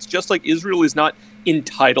States, just like Israel is not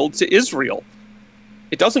entitled to Israel.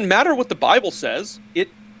 It doesn't matter what the Bible says. It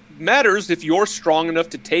matters if you're strong enough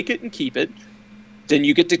to take it and keep it, then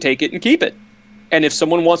you get to take it and keep it. And if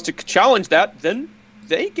someone wants to challenge that, then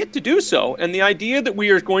they get to do so. And the idea that we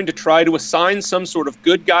are going to try to assign some sort of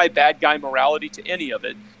good guy, bad guy morality to any of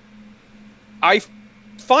it, I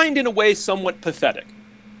find in a way somewhat pathetic.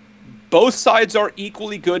 Both sides are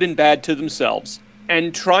equally good and bad to themselves.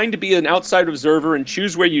 And trying to be an outside observer and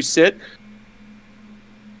choose where you sit,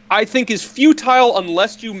 I think is futile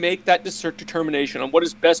unless you make that determination on what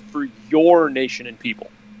is best for your nation and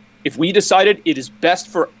people. If we decided it is best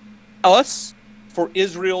for us, for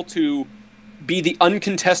Israel to be the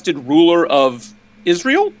uncontested ruler of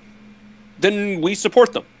Israel, then we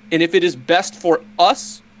support them. And if it is best for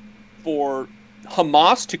us, for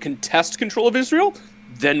Hamas to contest control of Israel,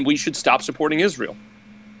 then we should stop supporting Israel.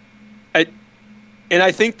 And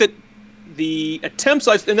I think that the attempts,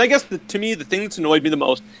 and I guess to me, the thing that's annoyed me the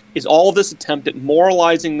most is all this attempt at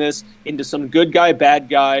moralizing this into some good guy, bad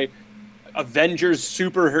guy, Avengers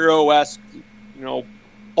superhero-esque,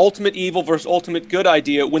 ultimate evil versus ultimate good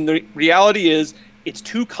idea, when the reality is it's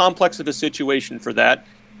too complex of a situation for that.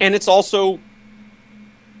 And it's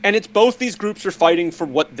both these groups are fighting for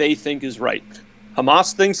what they think is right.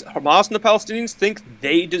 Hamas and the Palestinians think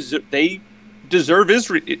they deserve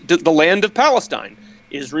Israel, the land of Palestine.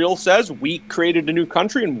 Israel says we created a new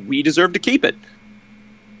country and we deserve to keep it.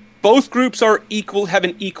 Both groups have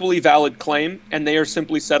an equally valid claim, and they are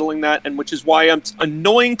simply settling that, and which is why it's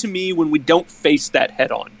annoying to me when we don't face that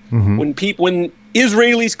head on. Mm-hmm. When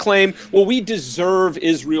Israelis claim, well, we deserve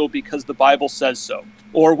Israel because the Bible says so,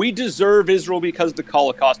 or we deserve Israel because of the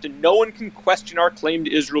Holocaust, and no one can question our claim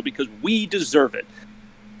to Israel because we deserve it.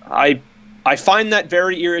 I find that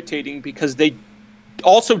very irritating because they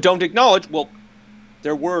also don't acknowledge, well,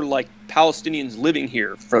 there were Palestinians living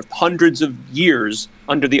here for hundreds of years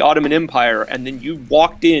under the Ottoman Empire, and then you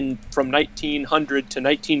walked in from 1900 to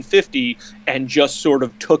 1950 and just sort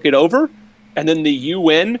of took it over, and then the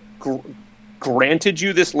UN granted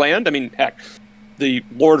you this land. I mean, heck, the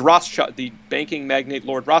banking magnate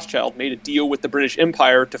Lord Rothschild made a deal with the British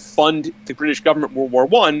Empire to fund the British government World War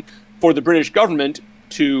I for the British government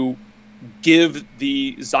to give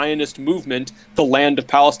the Zionist movement the land of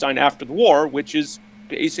Palestine after the war, which is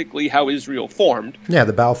basically how Israel formed. Yeah,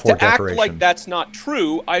 the Balfour Declaration. To act like that's not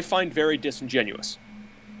true, I find very disingenuous.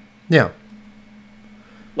 Yeah.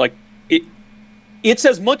 It's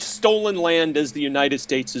as much stolen land as the United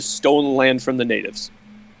States is stolen land from the natives.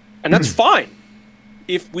 And that's fine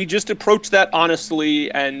if we just approach that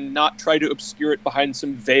honestly and not try to obscure it behind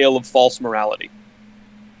some veil of false morality.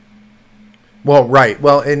 Well, right.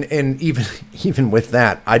 Well, and even with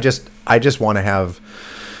that, I just want to have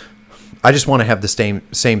the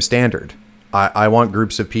same standard. I want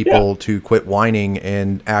groups of people to quit whining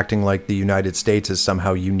and acting like the United States is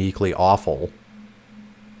somehow uniquely awful,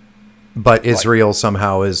 but Israel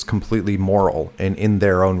somehow is completely moral and in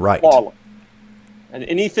their own right. And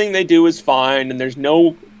anything they do is fine, and there's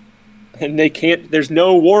no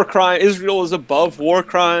war crime. Israel is above war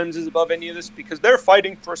crimes, is above any of this because they're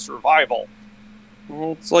fighting for survival.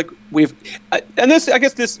 Well, it's like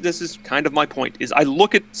this is kind of my point, is I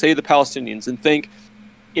look at, say, the Palestinians and think,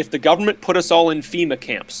 if the government put us all in FEMA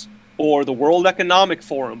camps, or the World Economic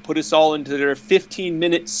Forum put us all into their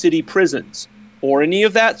 15-minute city prisons, or any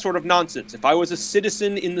of that sort of nonsense, if I was a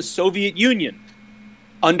citizen in the Soviet Union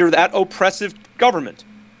under that oppressive government,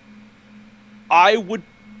 I would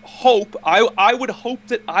hope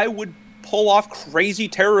that I would pull off crazy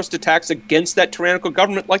terrorist attacks against that tyrannical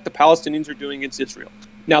government like the Palestinians are doing against Israel.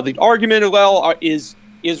 Now, the argument, is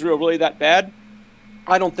Israel really that bad?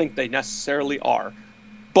 I don't think they necessarily are.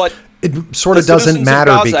 But it sort of the doesn't citizens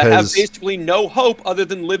matter of Gaza have because basically no hope other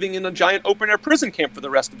than living in a giant open-air prison camp for the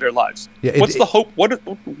rest of their lives. Yeah, What's the hope? What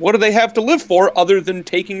do they have to live for other than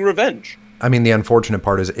taking revenge? I mean, the unfortunate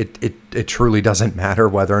part is it truly doesn't matter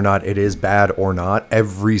whether or not it is bad or not.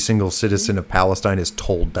 Every single citizen of Palestine is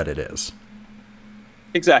told that it is.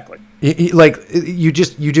 Exactly. You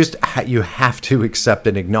have to accept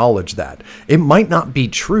and acknowledge that. It might not be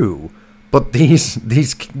true, but these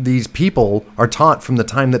people are taught from the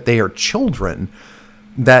time that they are children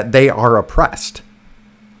that they are oppressed.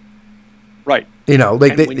 Right. You know,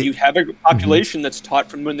 like when you have a population that's taught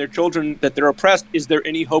from when they're children that they're oppressed, is there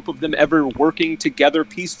any hope of them ever working together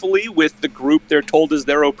peacefully with the group they're told is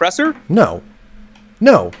their oppressor? No.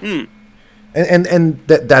 And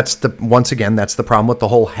that's once again, that's the problem with the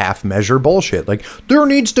whole half measure bullshit. Like, there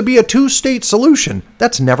needs to be a 2-state solution.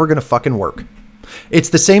 That's never going to fucking work. It's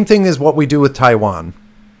the same thing as what we do with Taiwan.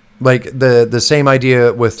 Like the same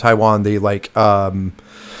idea with Taiwan, the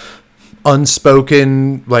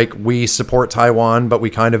unspoken, like, we support Taiwan, but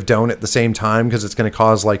we kind of don't at the same time because it's going to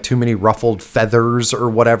cause like too many ruffled feathers or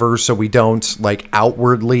whatever. So we don't like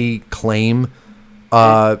outwardly claim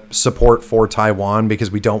support for Taiwan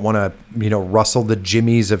because we don't want to, rustle the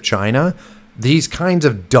jimmies of China. These kinds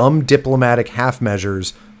of dumb diplomatic half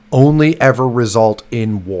measures only ever result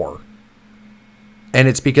in war. And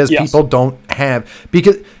it's because people don't have,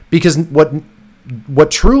 because what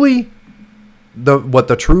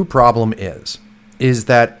the true problem is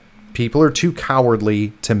that people are too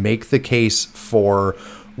cowardly to make the case for,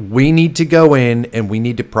 we need to go in and we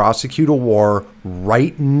need to prosecute a war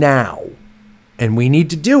right now. And we need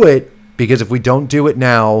to do it because if we don't do it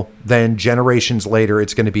now, then generations later,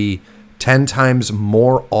 it's going to be 10 times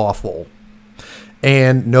more awful.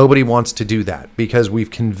 And nobody wants to do that because we've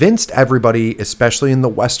convinced everybody, especially in the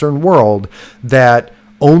Western world, that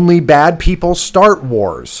only bad people start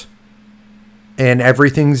wars. And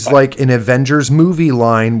everything's like an Avengers movie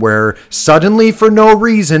line where suddenly, for no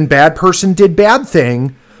reason, bad person did bad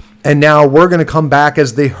thing. And now we're going to come back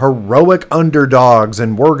as the heroic underdogs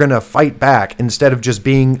and we're going to fight back instead of just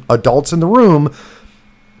being adults in the room.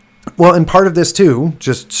 Well, and part of this too,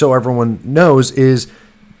 just so everyone knows, is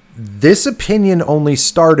this opinion only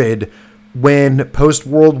started when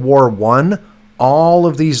post-World War I, all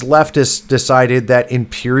of these leftists decided that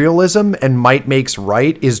imperialism and might makes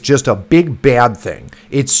right is just a big bad thing.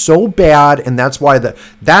 It's so bad, and that's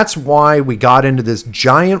why we got into this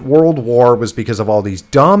giant world war, was because of all these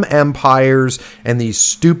dumb empires and these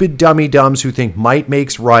stupid dummy-dumbs who think might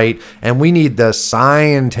makes right, and we need the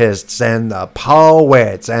scientists and the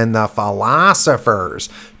poets and the philosophers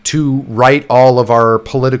to write all of our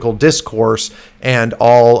political discourse and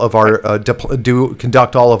all of our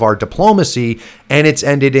conduct all of our diplomacy, and it's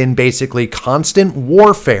ended in basically constant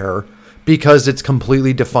warfare because it's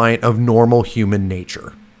completely defiant of normal human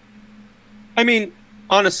nature. I mean,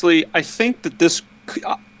 honestly, I think that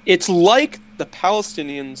it's like the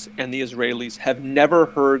Palestinians and the Israelis have never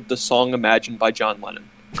heard the song Imagine by John Lennon.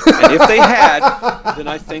 And if they had, then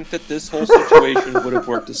I think that this whole situation would have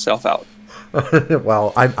worked itself out.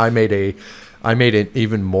 Well, I made an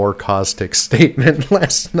even more caustic statement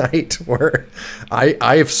last night where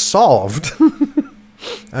I've solved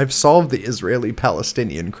the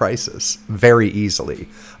Israeli-Palestinian crisis very easily.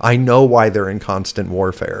 I know why they're in constant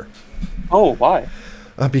warfare. Oh, why?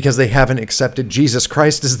 Because they haven't accepted Jesus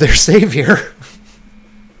Christ as their savior.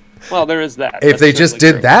 Well, there is that. If they just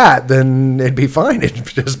did that, then it'd be fine. It'd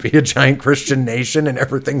just be a giant Christian nation and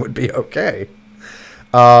everything would be okay.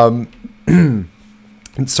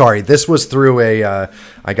 Sorry, this was through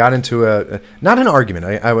I got into not an argument.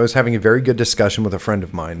 I was having a very good discussion with a friend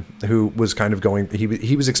of mine who was kind of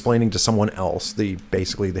he was explaining to someone else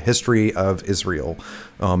basically the history of Israel,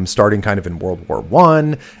 starting kind of in World War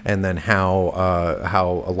I, and then how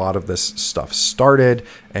a lot of this stuff started.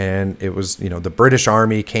 And it was, the British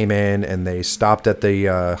Army came in and they stopped at the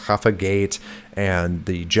Jaffa Gate, and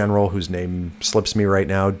the general, whose name slips me right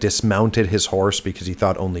now, dismounted his horse because he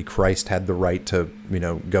thought only Christ had the right to,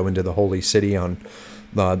 go into the holy city on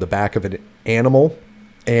the back of an animal.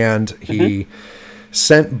 And he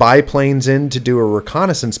sent biplanes in to do a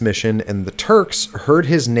reconnaissance mission, and the Turks heard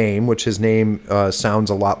his name, which his name sounds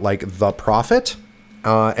a lot like the Prophet.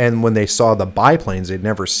 And when they saw the biplanes, they'd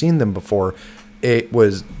never seen them before. It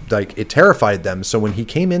was like, it terrified them. So when he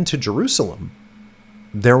came into Jerusalem,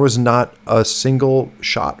 there was not a single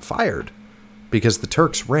shot fired because the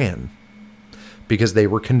Turks ran, because they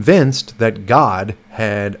were convinced that God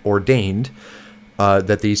had ordained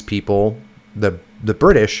that these people, the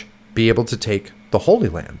British, be able to take the Holy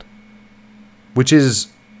Land, which is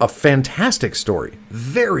a fantastic story.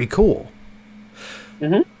 Very cool.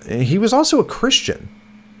 He was also a Christian,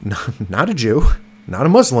 not a Jew, not a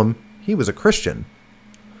Muslim. He was a Christian.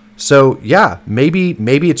 So yeah, maybe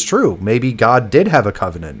it's true. Maybe God did have a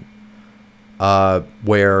covenant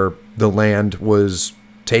where the land was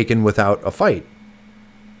taken without a fight,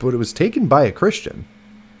 but it was taken by a Christian.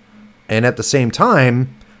 And at the same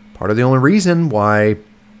time, part of the only reason why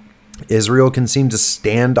Israel can seem to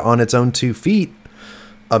stand on its own 2 feet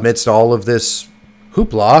amidst all of this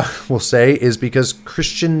hoopla, we'll say, is because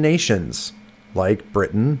Christian nations like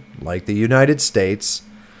Britain, like the United States,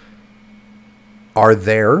 are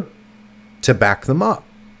there to back them up.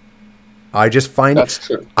 I find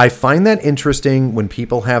that interesting when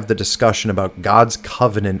people have the discussion about God's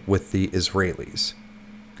covenant with the Israelis.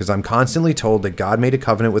 Because I'm constantly told that God made a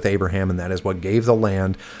covenant with Abraham, and that is what gave the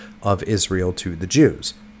land of Israel to the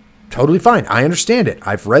Jews. Totally fine. I understand it.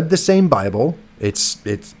 I've read the same Bible. It's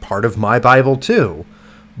part of my Bible too.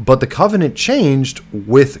 But the covenant changed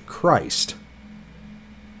with Christ.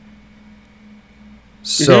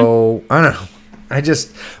 So, I don't know.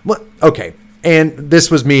 Okay. And this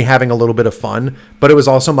was me having a little bit of fun, but it was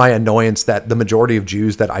also my annoyance that the majority of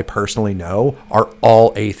Jews that I personally know are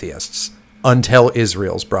all atheists until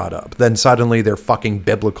Israel's brought up. Then suddenly they're fucking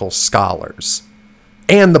biblical scholars.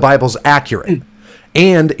 And the Bible's accurate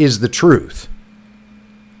and is the truth.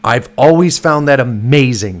 I've always found that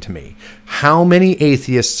amazing to me. How many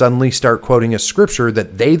atheists suddenly start quoting a scripture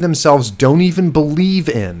that they themselves don't even believe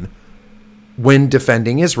in when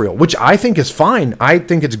defending Israel, which I think is fine. I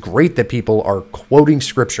think it's great that people are quoting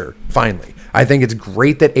scripture, finally. I think it's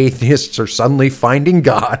great that atheists are suddenly finding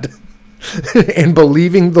God and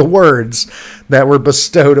believing the words that were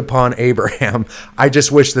bestowed upon Abraham. I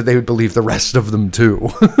just wish that they would believe the rest of them too.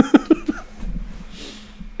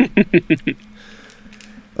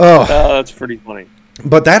 That's pretty funny.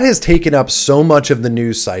 But that has taken up so much of the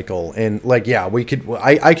news cycle, and I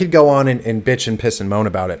could go on and bitch and piss and moan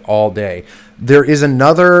about it all day. There is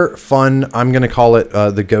another fun, I'm going to call it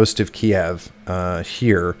the Ghost of Kiev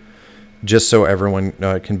here, just so everyone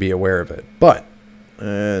can be aware of it. But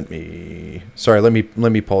let me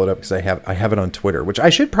pull it up because I have it on Twitter, which I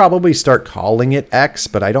should probably start calling it X,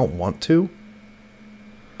 but I don't want to.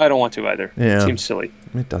 I don't want to either. Yeah. It seems silly.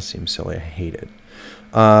 It does seem silly. I hate it.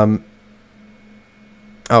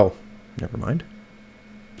 Oh, never mind.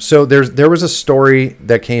 So there was a story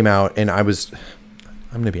that came out, and I'm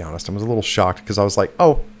going to be honest, I was a little shocked because I was like,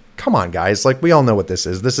 oh, come on, guys. Like, we all know what this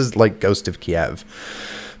is. This is like Ghost of Kiev.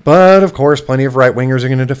 But, of course, plenty of right-wingers are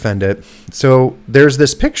going to defend it. So there's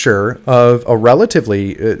this picture of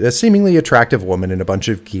a seemingly attractive woman in a bunch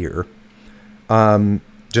of gear.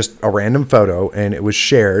 Just a random photo, and it was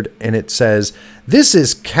shared, and it says, "This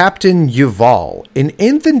is Captain Yuval, an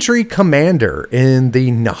infantry commander in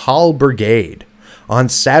the Nahal Brigade. On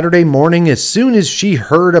Saturday morning, as soon as she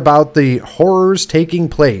heard about the horrors taking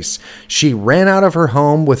place, she ran out of her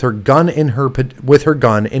home with her gun in her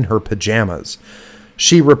pajamas.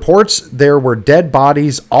 She reports there were dead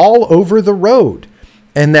bodies all over the road,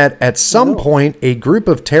 and that at some point a group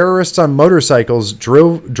of terrorists on motorcycles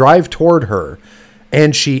drive toward her.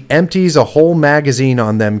 And she empties a whole magazine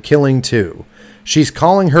on them, killing 2. She's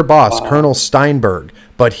calling her boss, Colonel Steinberg,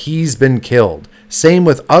 but he's been killed. Same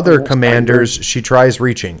with other commanders she tries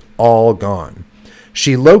reaching, all gone.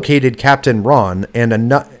 She located Captain Ron,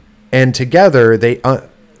 and together they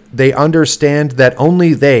understand that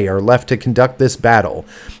only they are left to conduct this battle.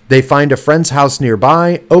 They find a friend's house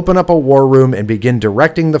nearby, open up a war room, and begin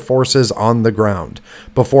directing the forces on the ground.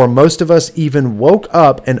 Before most of us even woke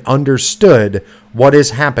up and understood what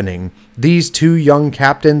is happening, these 2 young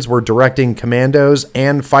captains were directing commandos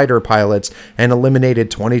and fighter pilots and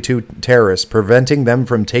eliminated 22 terrorists, preventing them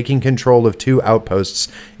from taking control of 2 outposts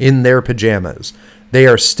in their pajamas. They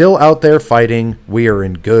are still out there fighting. We are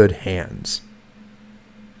in good hands."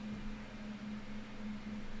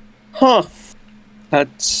 Huh.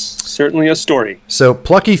 That's certainly a story. So,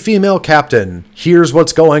 plucky female captain hears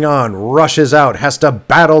what's going on, rushes out, has to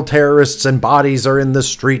battle terrorists and bodies are in the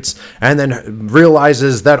streets, and then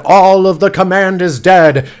realizes that all of the command is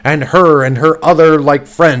dead, and her other,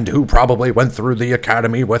 friend who probably went through the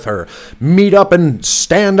academy with her meet up and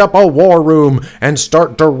stand up a war room and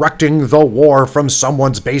start directing the war from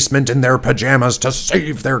someone's basement in their pajamas to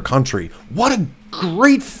save their country. What a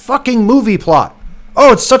great fucking movie plot.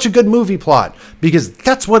 Oh, it's such a good movie plot, because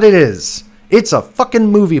that's what it is. It's a fucking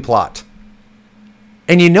movie plot.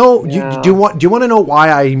 And do you want to know why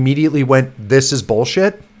I immediately went, this is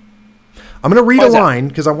bullshit? I'm going to read a line,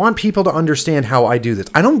 because I want people to understand how I do this.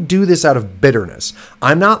 I don't do this out of bitterness.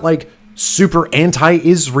 I'm not super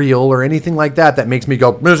anti-Israel or anything like that makes me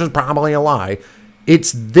go, this is probably a lie.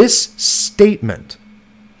 It's this statement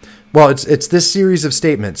Well, it's this series of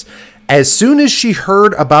statements. As soon as she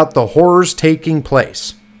heard about the horrors taking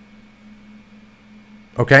place.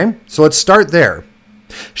 Okay, so let's start there.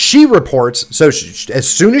 She reports, as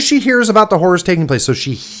soon as she hears about the horrors taking place, so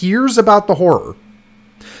she hears about the horror,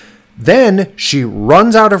 then she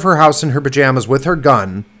runs out of her house in her pajamas with her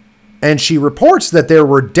gun, and she reports that there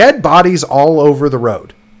were dead bodies all over the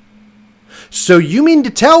road. So you mean to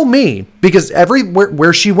tell me, because everywhere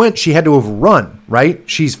where she went, she had to have run, right?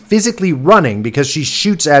 She's physically running because she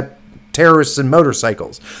shoots at terrorists and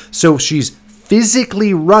motorcycles. So she's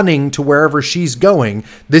physically running to wherever she's going.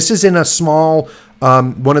 This is in a small,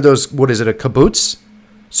 one of those, what is it, a kibbutz?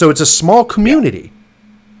 So it's a small community.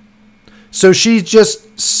 So she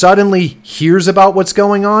just suddenly hears about what's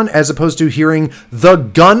going on as opposed to hearing the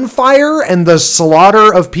gunfire and the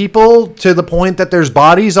slaughter of people to the point that there's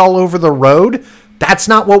bodies all over the road. That's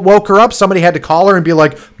not what woke her up. Somebody had to call her and be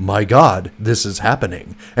like, my God, this is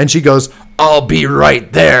happening. And she goes, I'll be right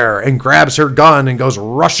there, and grabs her gun and goes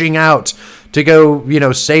rushing out to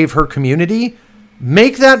go, save her community.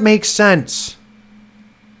 Make that make sense.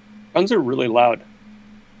 Guns are really loud.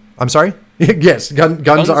 I'm sorry? Yes,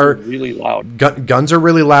 guns are really loud. Guns are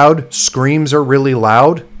really loud. Screams are really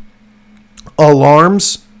loud.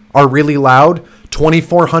 Alarms are really loud.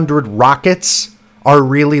 2,400 rockets are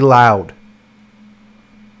really loud.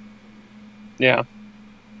 Yeah.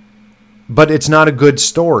 But it's not a good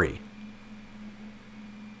story.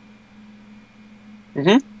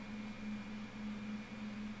 Mm-hmm.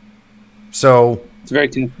 So it's a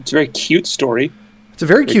very cute story. It's a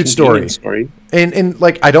very cute story. And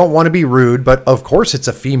like, I don't want to be rude, but of course it's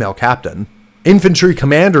a female captain. Infantry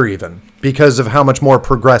commander even, because of how much more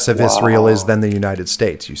progressive Israel is than the United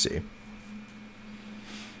States, you see.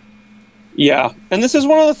 Yeah, and this is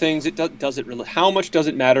one of the things, does it really, how much does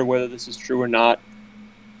it matter whether this is true or not?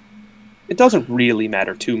 It doesn't really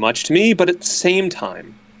matter too much to me, but at the same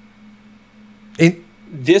time,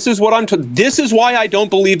 this is why I don't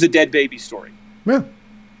believe the dead baby story. Yeah.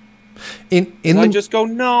 I just go,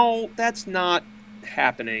 no, that's not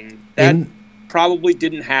happening. That probably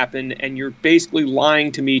didn't happen, and you're basically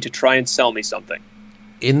lying to me to try and sell me something.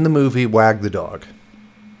 In the movie Wag the Dog,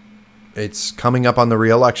 it's coming up on the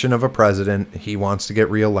re-election of a president. He wants to get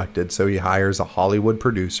re-elected, so he hires a Hollywood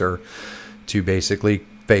producer to basically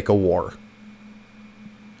fake a war.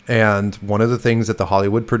 And one of the things that the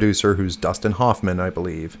Hollywood producer, who's Dustin Hoffman, I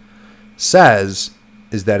believe, says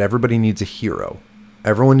is that everybody needs a hero.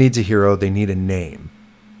 Everyone needs a hero. They need a name.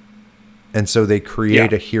 And so they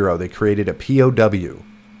create a hero. They created a POW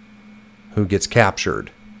who gets captured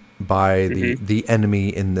by the enemy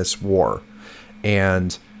in this war.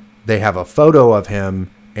 And they have a photo of him,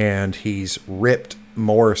 and he's ripped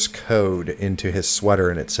Morse code into his sweater,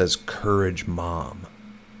 and it says, "Courage, Mom."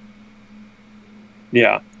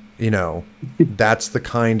 Yeah. That's the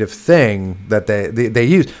kind of thing that they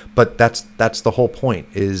use. But that's the whole point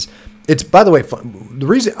is... It's, by the way, the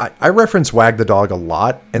reason I reference Wag the Dog a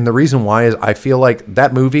lot, and the reason why is I feel like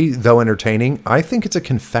that movie, though entertaining, I think it's a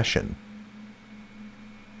confession.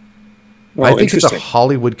 Well, I think it's a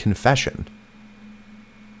Hollywood confession.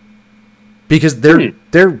 Because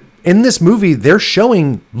they're in this movie, they're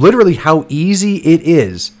showing literally how easy it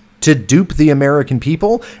is to dupe the American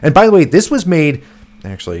people. And by the way, this was made...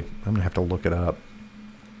 Actually, I'm going to have to look it up.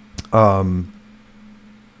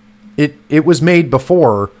 It was made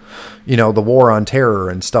before... the war on terror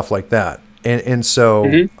and stuff like that. And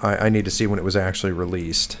so I need to see when it was actually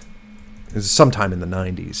released. It was sometime in the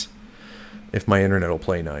 90s, if my internet will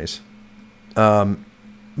play nice.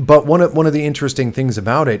 But one of the interesting things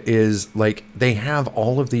about it is, like, they have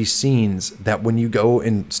all of these scenes that when you go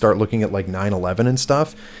and start looking at, like, 9/11 and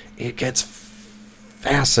stuff, it gets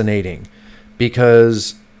fascinating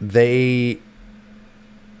because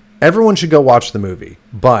everyone should go watch the movie,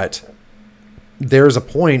 but... There's a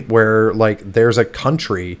point where, like, there's a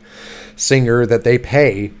country singer that they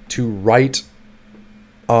pay to write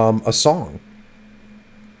a song.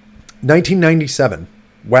 1997.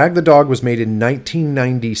 Wag the Dog was made in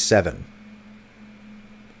 1997.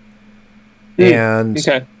 And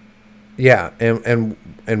okay. Yeah, and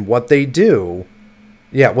what they do,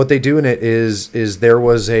 in it is there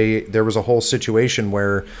was a whole situation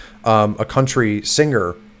where a country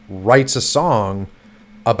singer writes a song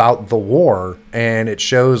about the war, and it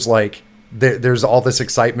shows like there's all this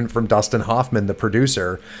excitement from Dustin Hoffman, the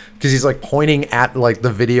producer, because he's like pointing at like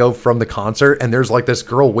the video from the concert, and there's like this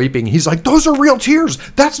girl weeping. He's like, those are real tears.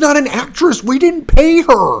 That's not an actress. We didn't pay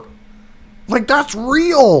her. Like, that's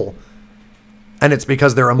real. And it's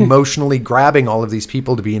because they're emotionally grabbing all of these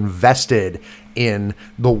people to be invested in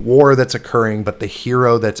the war that's occurring, but the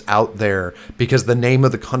hero that's out there, because the name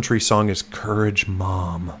of the country song is Courage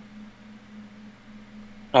Mom.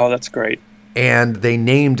 Oh, that's great. And they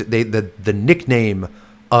named the nickname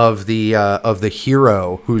of the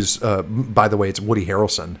hero, who's by the way, it's Woody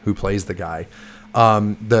Harrelson who plays the guy.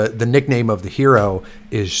 The nickname of the hero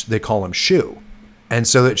is, they call him Shoe. And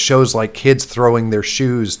so it shows like kids throwing their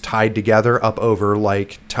shoes tied together up over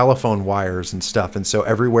like telephone wires and stuff. And so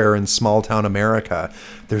everywhere in small town America,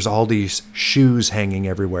 there's all these shoes hanging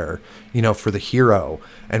everywhere, you know, for the hero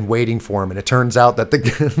and waiting for him. And it turns out that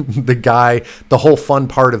the guy, the whole fun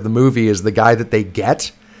part of the movie is the guy that they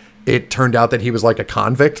get. It turned out that he was like a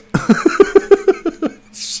convict.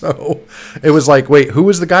 So it was like, wait, who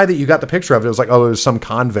was the guy that you got the picture of? It was like, oh, it was some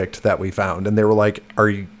convict that we found. And they were like, are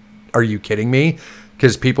you kidding me?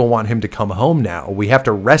 Because people want him to come home now. We have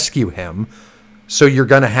to rescue him. So you're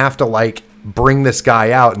going to have to like bring this guy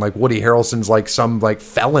out. And like Woody Harrelson's like some like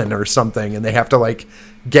felon or something. And they have to like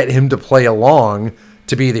get him to play along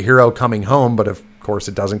to be the hero coming home. But of course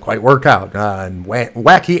it doesn't quite work out. And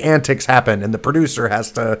wacky antics happen. And the producer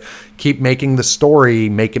has to keep making the story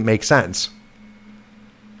make it make sense.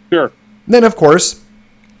 Sure. Then of course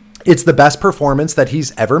it's the best performance that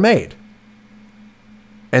he's ever made.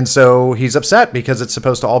 And so he's upset because it's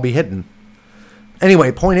supposed to all be hidden.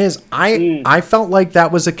 Anyway, point is, I felt like that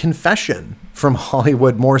was a confession from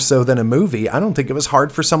Hollywood more so than a movie. I don't think it was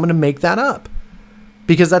hard for someone to make that up,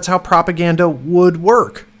 because that's how propaganda would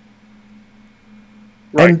work.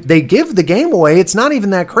 Right. And they give the game away. It's not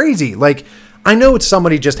even that crazy. Like, I know it's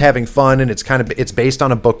somebody just having fun, and it's based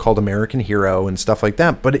on a book called American Hero and stuff like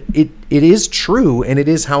that, but it is true, and it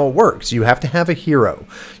is how it works. You have to have a hero.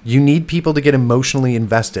 You need people to get emotionally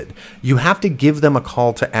invested. You have to give them a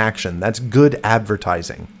call to action. That's good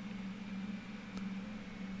advertising.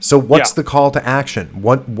 So what's the call to action?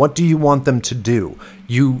 What do you want them to do?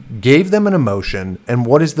 You gave them an emotion, and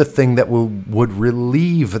what is the thing that would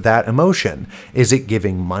relieve that emotion? Is it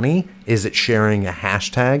giving money? Is it sharing a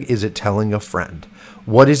hashtag? Is it telling a friend?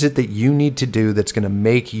 What is it that you need to do that's going to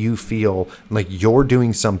make you feel like you're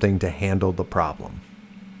doing something to handle the problem?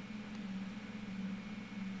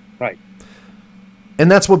 Right. And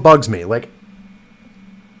that's what bugs me. Like,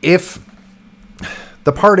 if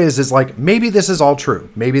the part is like, maybe this is all true.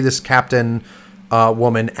 Maybe this captain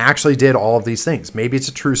woman actually did all of these things. Maybe it's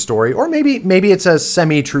a true story, or maybe it's a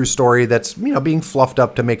semi-true story that's, you know, being fluffed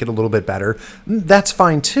up to make it a little bit better. That's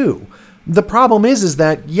fine too. The problem is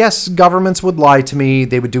that yes, governments would lie to me.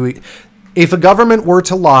 They would do it. If a government were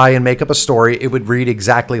to lie and make up a story, it would read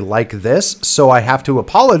exactly like this. So I have to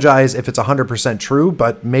apologize if it's 100% true,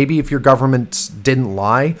 but maybe if your government didn't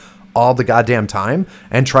lie all the goddamn time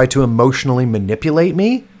and try to emotionally manipulate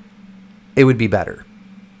me, it would be better.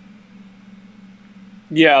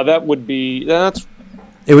 Yeah, I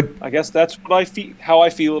guess that's what how I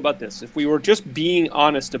feel about this. If we were just being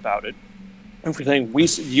honest about it, if we're saying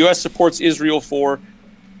the U.S. supports Israel for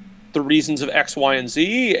the reasons of X, Y, and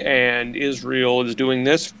Z, and Israel is doing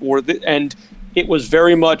this and it was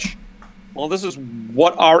very much, well, this is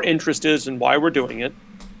what our interest is and why we're doing it,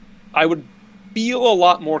 I would feel a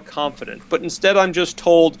lot more confident. But instead I'm just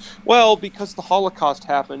told, well, because the Holocaust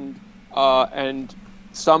happened and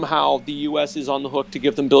somehow the U.S. is on the hook to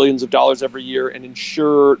give them billions of dollars every year and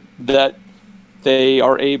ensure that they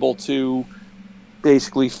are able to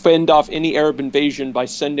basically fend off any Arab invasion by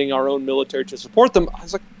sending our own military to support them. I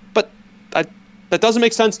was like, but that doesn't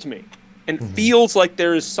make sense to me. And it feels like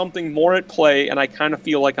there is something more at play, and I kind of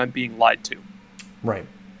feel like I'm being lied to. Right.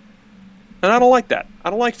 And I don't like that. I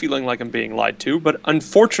don't like feeling like I'm being lied to, but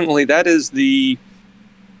unfortunately that's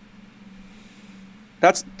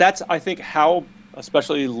I think how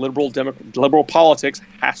especially liberal politics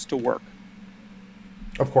has to work.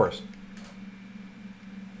 Of course.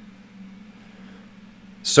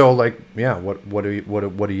 So like, yeah, what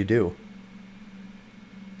do you do?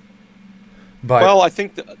 But, well, I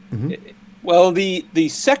think the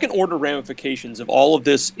second order ramifications of all of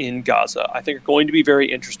this in Gaza, I think, are going to be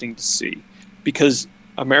very interesting to see, because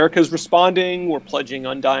America's responding. We're pledging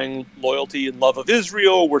undying loyalty and love of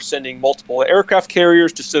Israel. We're sending multiple aircraft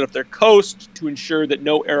carriers to sit up their coast to ensure that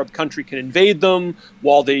no Arab country can invade them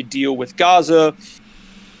while they deal with Gaza.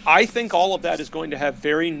 I think all of that is going to have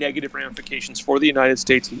very negative ramifications for the United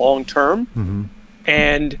States long term,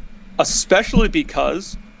 and especially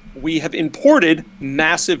because we have imported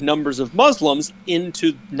massive numbers of Muslims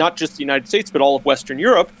into not just the United States, but all of Western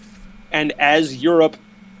Europe. And as Europe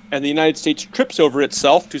and the United States trips over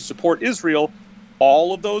itself to support Israel,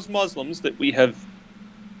 all of those Muslims that we have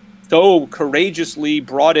so courageously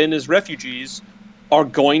brought in as refugees are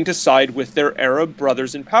going to side with their Arab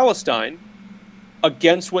brothers in Palestine.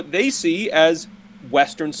 against what they see as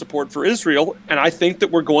Western support for Israel. And I think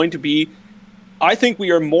that we are going to be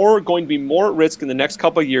more at risk in the next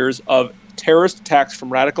couple of years of terrorist attacks from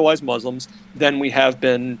radicalized Muslims than we have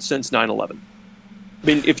been since 9/11. I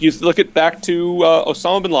mean, if you look back to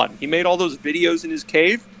Osama bin Laden, he made all those videos in his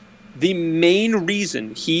cave. The main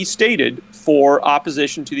reason he stated for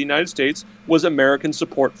opposition to the United States was American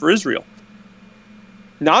support for Israel.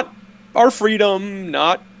 Not our freedom,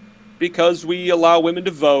 not because we allow women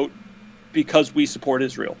to vote, because we support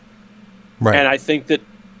Israel. Right. And I think that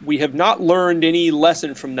we have not learned any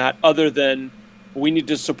lesson from that other than we need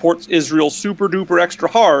to support Israel super duper extra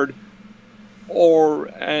hard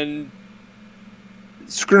and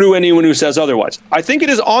screw anyone who says otherwise. I think it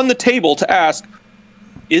is on the table to ask,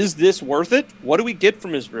 is this worth it? What do we get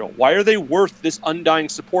from Israel? Why are they worth this undying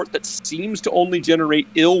support that seems to only generate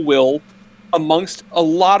ill will amongst a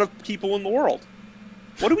lot of people in the world?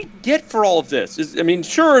 What do we get for all of this?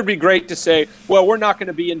 Sure, it'd be great to say, well, we're not going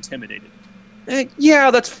to be intimidated.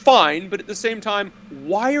 Yeah, that's fine, but at the same time,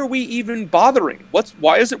 why are we even bothering?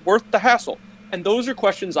 Why is it worth the hassle? And those are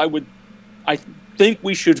questions I think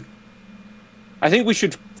we should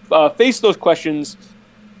face those questions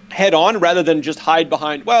head on rather than just hide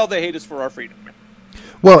behind, well, they hate us for our freedom.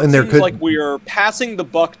 Well, and there seems like we are passing the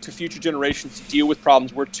buck to future generations to deal with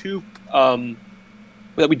problems that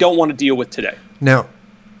we don't want to deal with today. Now,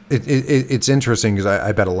 it's interesting because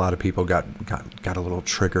I bet a lot of people got a little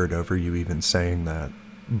triggered over you even saying that.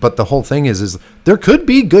 But the whole thing is there could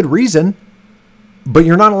be good reason, but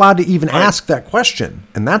you're not allowed to even ask that question,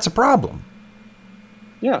 and that's a problem.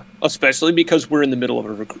 Yeah, especially because we're in the middle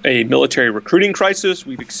of a military recruiting crisis.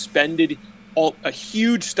 We've expended a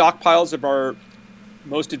huge stockpiles of our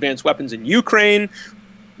most advanced weapons in Ukraine.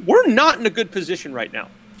 We're not in a good position right now.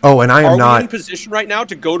 Oh, and I am not. Are we in position right now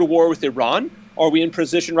to go to war with Iran? Are we in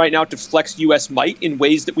position right now to flex U.S. might in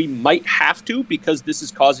ways that we might have to because this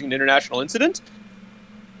is causing an international incident?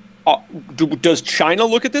 Does China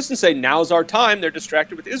look at this and say, now's our time, they're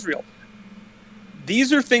distracted with Israel?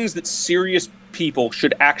 These are things that serious people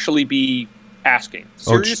should actually be asking.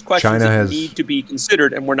 Serious questions that need to be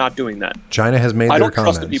considered, and we're not doing that. China has made their comments. I don't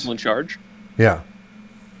trust the people in charge. Yeah.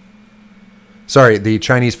 Sorry, the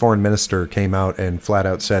Chinese foreign minister came out and flat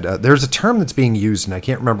out said, there's a term that's being used, and I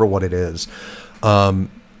can't remember what it is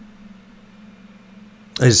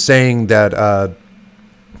saying that,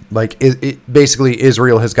 basically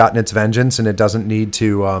Israel has gotten its vengeance and it doesn't need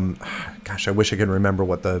to, I wish I could remember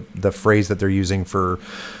what the phrase that they're using for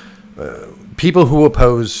people who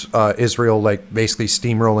oppose Israel, like basically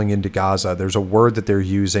steamrolling into Gaza. There's a word that they're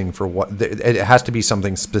using for it has to be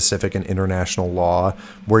something specific in international law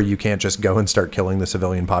where you can't just go and start killing the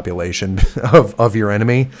civilian population of your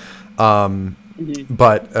enemy.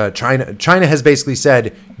 But China has basically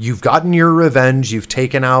said, you've gotten your revenge. You've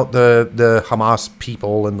taken out the Hamas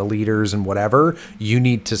people and the leaders and whatever. You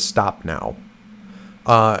need to stop now.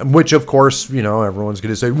 Which, of course, everyone's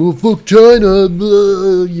going to say, well, fuck China,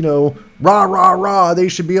 rah, rah, rah. They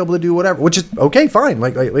should be able to do whatever, which is okay, fine.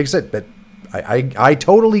 Like I said, but I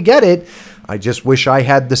totally get it. I just wish I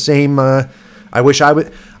had the same, I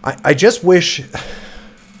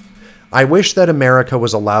wish that America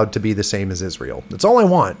was allowed to be the same as Israel. That's all I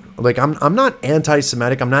want. Like, I'm not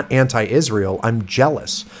anti-Semitic. I'm not anti-Israel. I'm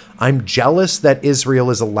jealous. I'm jealous that Israel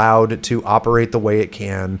is allowed to operate the way it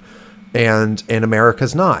can, and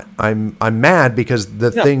America's not. I'm mad because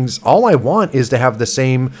all I want is to have the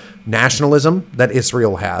same nationalism that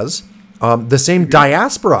Israel has, the same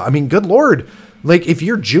diaspora. I mean, good Lord. Like, if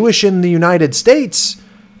you're Jewish in the United States,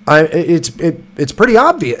 it's pretty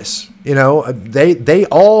obvious.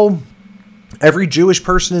 Every Jewish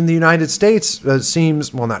person in the United States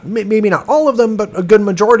seems, well, maybe not all of them, but a good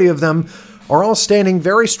majority of them are all standing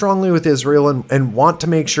very strongly with Israel and want to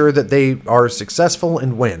make sure that they are successful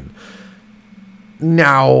and win.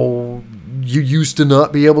 Now, you used to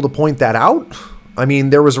not be able to point that out. I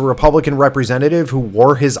mean, there was a Republican representative who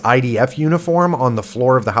wore his IDF uniform on the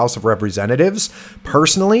floor of the House of Representatives.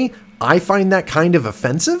 Personally, I find that kind of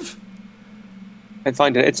offensive. I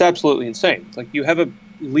find it's absolutely insane. Like, you have a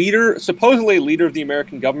leader, supposedly a leader of the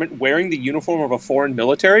American government, wearing the uniform of a foreign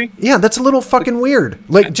military. Yeah, that's a little fucking weird.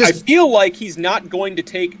 Like, I feel like he's not going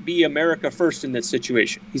to be America first in this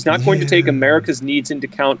situation. He's not going to take America's needs into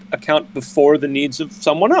account before the needs of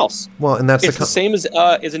someone else. Well, and that's the same as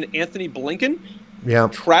an Anthony Blinken. Yeah,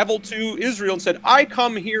 traveled to Israel and said, I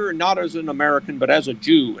come here not as an American, but as a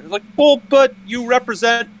Jew. And it's like, well, but you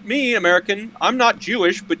represent me, American. I'm not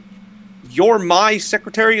Jewish, but you're my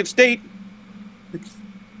Secretary of State.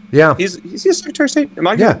 Yeah. Is he a Secretary of State? Did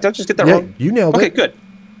I just get that wrong? You nailed it. Okay, good.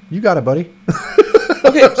 You got it, buddy.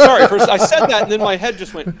 Okay, sorry. I said that, and then my head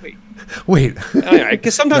just went, Wait. Anyway,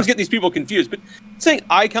 because sometimes get these people confused. But saying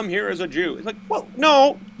I come here as a Jew, it's like, well,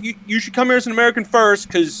 no, you should come here as an American first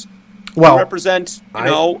because you represent,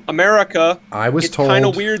 America. I was told it's kind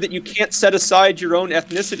of weird that you can't set aside your own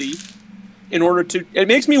ethnicity in order to. It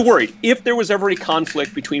makes me worried. If there was ever a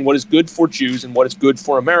conflict between what is good for Jews and what is good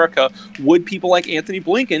for America, would people like Anthony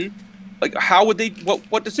Blinken? Like, how would they?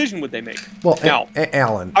 What decision would they make? Well, now,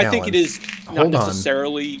 Alan, I think it is not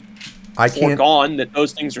necessarily foregone that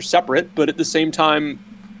those things are separate, but at the same time,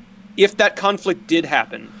 if that conflict did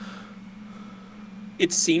happen,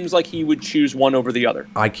 it seems like he would choose one over the other.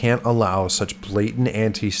 I can't allow such blatant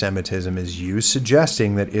anti-Semitism as you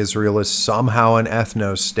suggesting that Israel is somehow an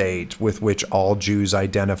ethno-state with which all Jews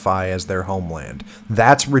identify as their homeland.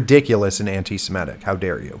 That's ridiculous and anti-Semitic. How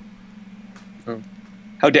dare you? Oh.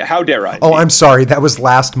 How dare I? Oh, I'm sorry. That was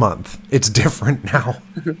last month. It's different now.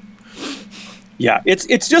 Yeah,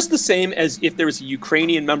 it's just the same as if there was a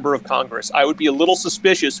Ukrainian member of Congress. I would be a little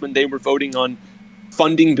suspicious when they were voting on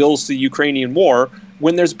funding bills to the Ukrainian war.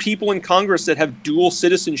 When there's people in Congress that have dual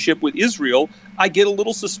citizenship with Israel, I get a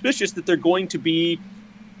little suspicious that they're going to be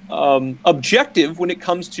objective when it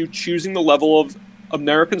comes to choosing the level of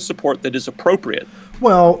American support that is appropriate.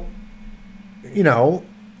 Well,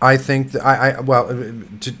 I think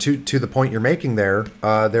that to the point you're making there,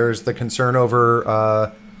 there's the concern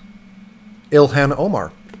over Ilhan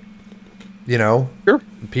Omar. Sure.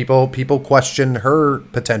 People question her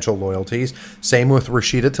potential loyalties. Same with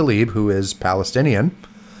Rashida Tlaib, who is Palestinian.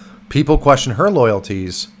 People question her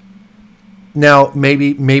loyalties. Now,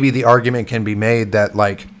 maybe the argument can be made that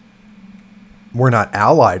we're not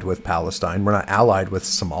allied with Palestine. We're not allied with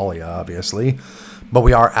Somalia, obviously, but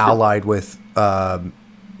we are allied with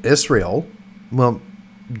Israel. Well,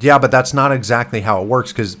 yeah, but that's not exactly how it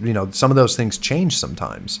works because, some of those things change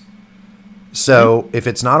sometimes. So if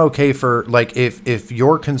it's not okay for, if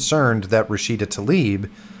you're concerned that Rashida Tlaib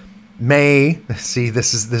may, see,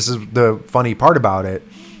 this is the funny part about it.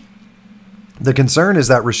 The concern is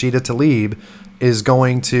that Rashida Tlaib is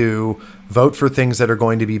going to vote for things that are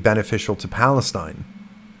going to be beneficial to Palestine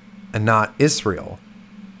and not Israel.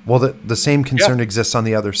 Well, the same concern exists on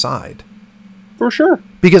the other side. For sure.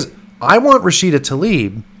 Because I want Rashida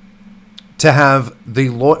Tlaib to have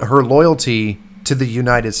her loyalty to the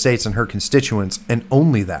United States and her constituents, and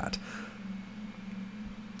only that.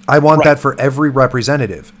 I want that for every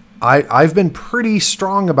representative. I've been pretty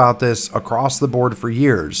strong about this across the board for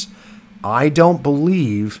years. I don't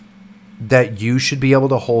believe that you should be able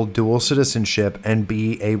to hold dual citizenship and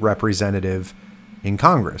be a representative in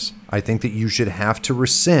Congress. I think that you should have to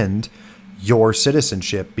rescind your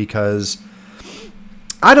citizenship because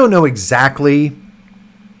I don't know exactly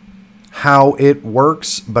how it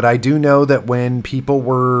works, but I do know that when people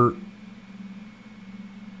were,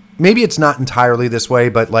 maybe it's not entirely this way,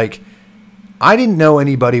 but I didn't know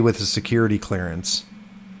anybody with a security clearance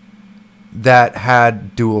that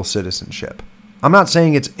had dual citizenship. I'm not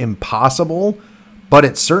saying it's impossible, but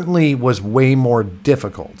it certainly was way more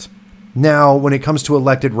difficult. Now, when it comes to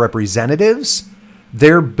elected representatives,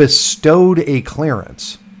 they're bestowed a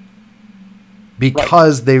clearance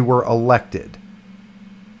because they were elected.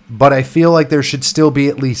 But I feel like there should still be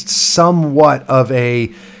at least somewhat of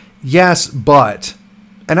a yes, but.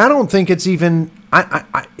 And I don't think it's even,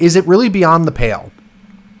 is it really beyond the pale?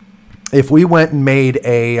 If we went and made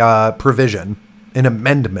a provision, an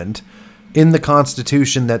amendment in the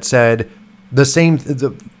Constitution that said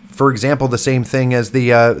for example, the same thing as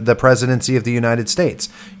the presidency of the United States.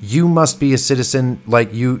 You must be a citizen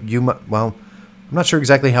well, I'm not sure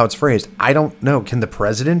exactly how it's phrased. I don't know. Can the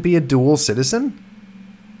president be a dual citizen?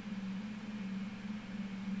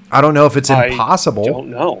 I don't know if it's impossible. I don't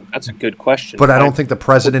know. That's a good question. But I don't think the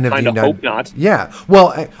president of the United States. I hope not. Yeah.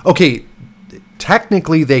 Well, okay.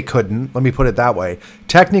 Technically, they couldn't. Let me put it that way.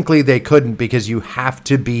 Technically, they couldn't because you have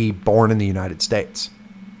to be born in the United States.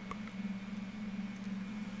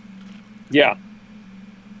 Yeah.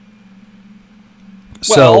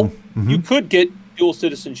 So you could get dual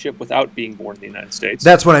citizenship without being born in the United States.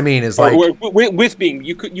 That's what I mean. Is with being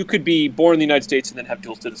you could be born in the United States and then have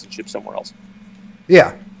dual citizenship somewhere else.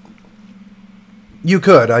 Yeah. You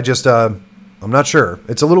could. I'm not sure.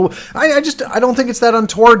 It's a little. I don't think it's that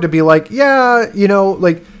untoward to be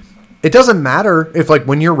it doesn't matter if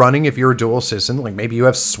when you're running, if you're a dual citizen, maybe you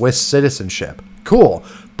have Swiss citizenship. Cool.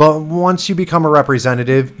 But once you become a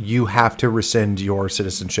representative, you have to rescind your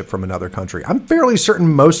citizenship from another country. I'm fairly certain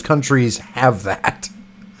most countries have that.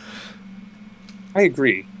 I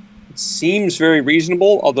agree. It seems very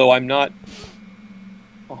reasonable, although I'm not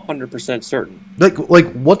 100% certain.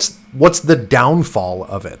 What's the downfall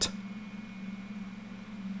of it?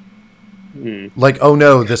 Like, oh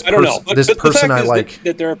no, this I don't know. But, this but person the fact I is like.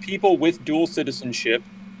 that there are people with dual citizenship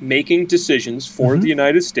making decisions for the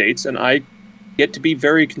United States, and I get to be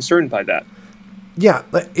very concerned by that. Yeah,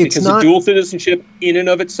 it's because not. dual citizenship in and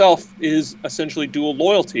of itself is essentially dual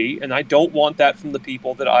loyalty, and I don't want that from the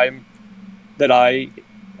people that I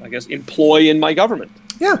guess, employ in my government.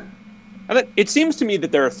 Yeah. And it seems to me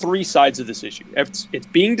that there are three sides of this issue. It's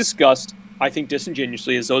being discussed, I think,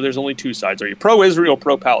 disingenuously, as though there's only two sides. Are you pro-Israel,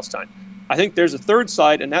 pro-Palestine? I think there's a third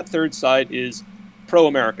side, and that third side is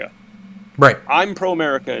pro-America. Right. I'm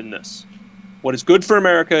pro-America in this. What is good for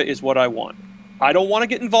America is what I want. I don't want to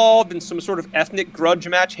get involved in some sort of ethnic grudge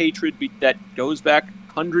match hatred that goes back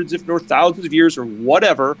hundreds, if not thousands of years or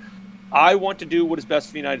whatever. I want to do what is best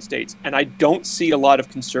for the United States. And I don't see a lot of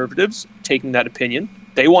conservatives taking that opinion.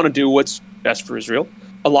 They want to do what's best for Israel.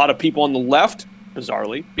 A lot of people on the left,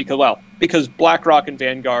 bizarrely, because BlackRock and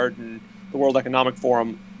Vanguard and the World Economic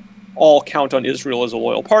Forum all count on Israel as a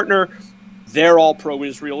loyal partner. They're all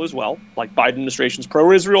pro-Israel as well. Like Biden administration's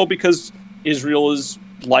pro-Israel because Israel is,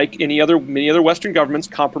 like many other Western governments,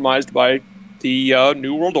 compromised by the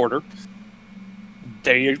New World Order.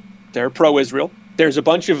 They're pro-Israel. There's a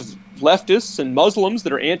bunch of leftists and Muslims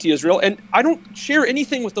that are anti-Israel, and I don't share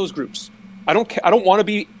anything with those groups. I don't want to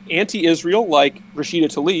be anti-Israel like Rashida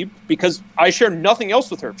Tlaib because I share nothing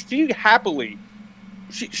else with her.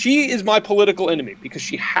 She is my political enemy because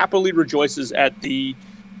she happily rejoices at the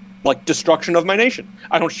destruction of my nation.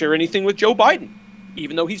 I don't share anything with Joe Biden,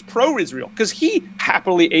 even though he's pro-Israel, because he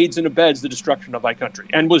happily aids and abets the destruction of my country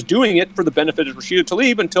and was doing it for the benefit of Rashida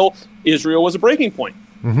Tlaib until Israel was a breaking point.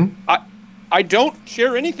 Mm-hmm. I don't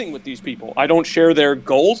share anything with these people. I don't share their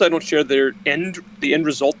goals. I don't share the end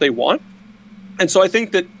result they want. And so I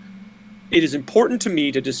think that it is important to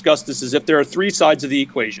me to discuss this as if there are three sides of the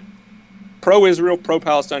equation: pro-Israel,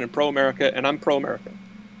 pro-Palestine, and pro-America, and I'm pro-America.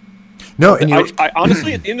 No, and I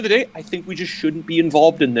honestly, at the end of the day, I think we just shouldn't be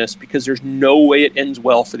involved in this because there's no way it ends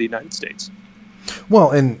well for the United States. Well,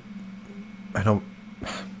 and if I'm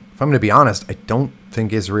going to be honest, I don't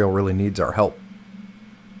think Israel really needs our help.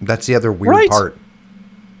 That's the other weird part.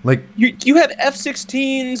 Like you have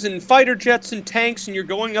F-16s and fighter jets and tanks, and you're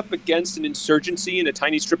going up against an insurgency in a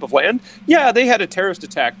tiny strip of land. Yeah, they had a terrorist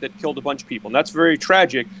attack that killed a bunch of people, and that's very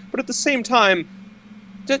tragic. But at the same time,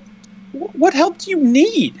 what help do you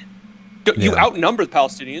need? You outnumber the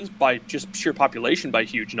Palestinians by just sheer population by a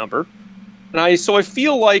huge number. And I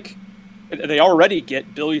feel like they already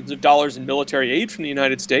get billions of dollars in military aid from the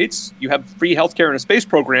United States. You have free healthcare and a space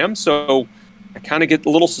program, so I kind of get a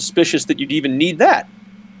little suspicious that you'd even need that.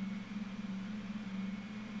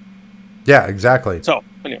 Yeah, exactly. So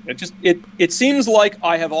anyway, it seems like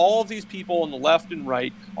I have all of these people on the left and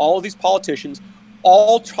right, all of these politicians,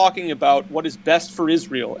 all talking about what is best for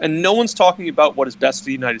Israel, and no one's talking about what is best for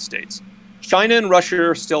the United States. China and Russia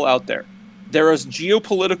are still out there. There are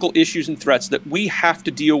geopolitical issues and threats that we have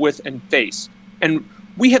to deal with and face. And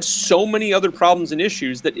we have so many other problems and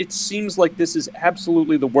issues that it seems like this is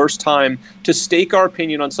absolutely the worst time to stake our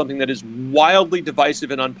opinion on something that is wildly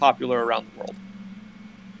divisive and unpopular around the world.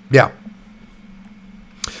 Yeah.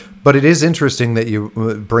 But it is interesting that you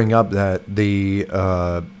bring up that the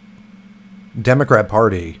Democrat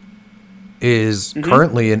Party is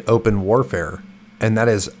currently in open warfare. And that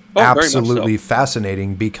is absolutely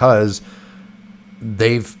fascinating because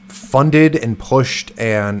they've funded and pushed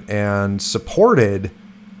and supported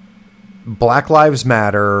Black Lives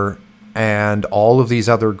Matter and all of these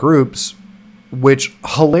other groups, which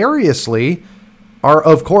hilariously are,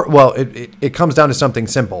 of course, well, it comes down to something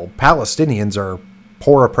simple. Palestinians are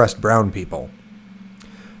poor, oppressed brown people.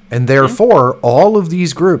 And therefore, all of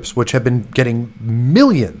these groups, which have been getting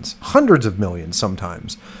millions, hundreds of millions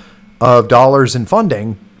sometimes, of dollars in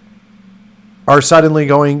funding, are suddenly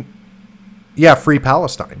going, yeah, free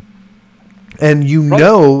Palestine. And you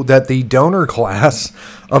know that the donor class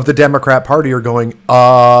of the Democrat Party are going,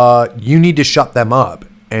 you need to shut them up.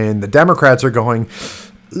 And the Democrats are going,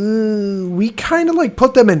 we kind of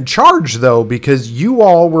put them in charge, though, because you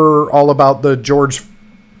all were all about the George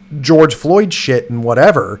Floyd shit and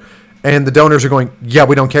whatever. And the donors are going, yeah,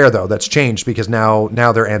 we don't care, though. That's changed because now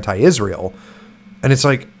they're anti-Israel. And it's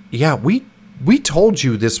like, yeah, we told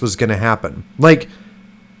you this was going to happen. Like,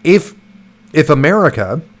 if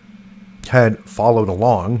America had followed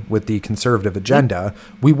along with the conservative agenda,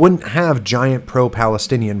 we wouldn't have giant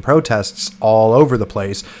pro-Palestinian protests all over the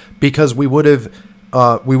place because we would have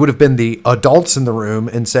been the adults in the room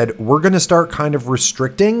and said, we're going to start kind of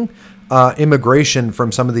restricting immigration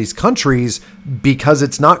from some of these countries because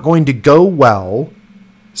it's not going to go well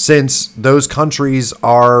since those countries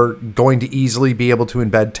are going to easily be able to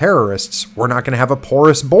embed terrorists. We're not going to have a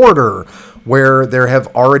porous border where there have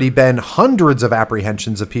already been hundreds of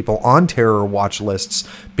apprehensions of people on terror watch lists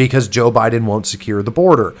because Joe Biden won't secure the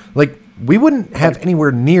border. Like, we wouldn't have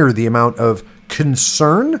anywhere near the amount of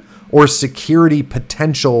concern or security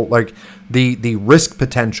potential, like the risk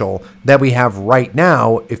potential that we have right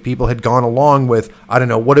now if people had gone along with, I don't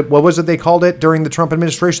know, what was it they called it during the Trump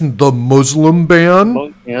administration? The Muslim ban?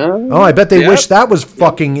 Well, yeah. Oh, I bet they wish that was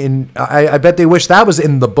fucking in, I bet they wish that was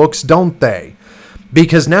in the books, don't they?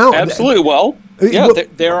 Because now... Absolutely. Well, yeah,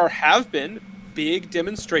 there have been big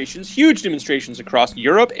demonstrations, huge demonstrations across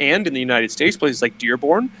Europe and in the United States, places like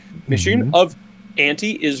Dearborn, Michigan, of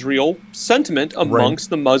anti-Israel sentiment amongst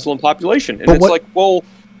the Muslim population. And it's like, well,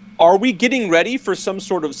 are we getting ready for some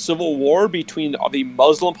sort of civil war between the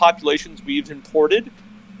Muslim populations we've imported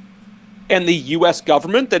and the U.S.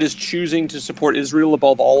 government that is choosing to support Israel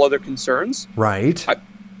above all other concerns? Right.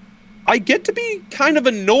 I get to be kind of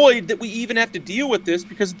annoyed that we even have to deal with this,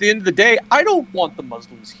 because at the end of the day, I don't want the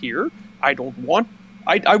Muslims here. I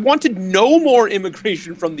wanted no more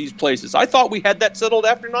immigration from these places. I thought we had that settled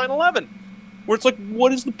after 9/11. Where it's like,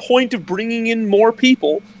 what is the point of bringing in more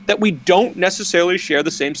people that we don't necessarily share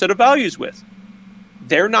the same set of values with?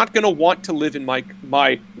 They're not going to want to live in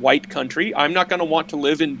my white country. I'm not going to want to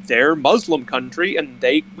live in their Muslim country. And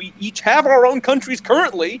we each have our own countries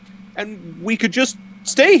currently, and we could just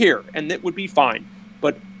stay here and it would be fine.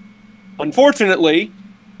 But unfortunately,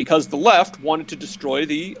 because the left wanted to destroy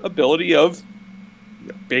the ability of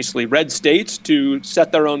basically red states to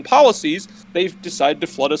set their own policies, they've decided to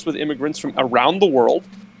flood us with immigrants from around the world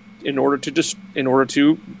in order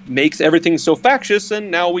to make everything so factious, and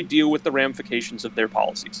now we deal with the ramifications of their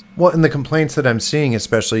policies. Well, and the complaints that I'm seeing,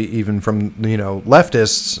 especially even from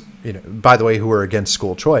leftists, by the way, who are against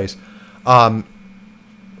school choice, are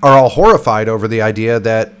all horrified over the idea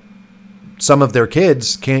that some of their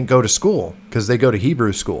kids can't go to school because they go to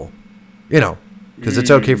Hebrew school, because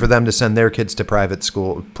it's okay for them to send their kids to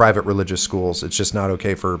private religious schools. It's just not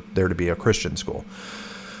okay for there to be a Christian school.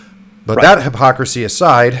 But that hypocrisy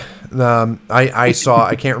aside, I saw,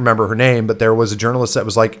 I can't remember her name, but there was a journalist that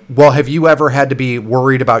was like, well, have you ever had to be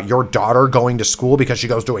worried about your daughter going to school because she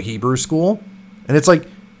goes to a Hebrew school? And it's like,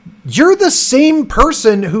 you're the same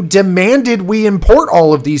person who demanded we import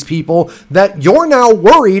all of these people that you're now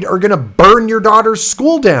worried are going to burn your daughter's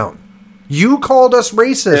school down. You called us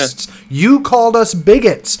racists. Yeah. You called us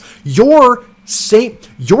bigots. Your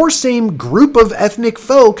same group of ethnic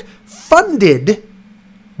folk funded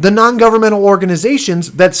the non-governmental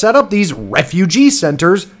organizations that set up these refugee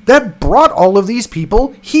centers that brought all of these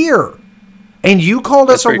people here. And you called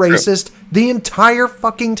us a racist the entire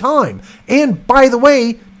fucking time. And by the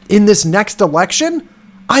way, in this next election,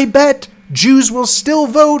 I bet Jews will still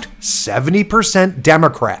vote 70%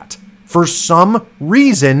 Democrat for some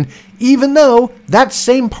reason, even though that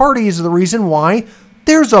same party is the reason why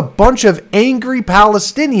there's a bunch of angry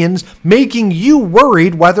Palestinians making you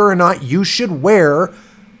worried whether or not you should wear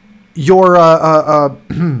your, oh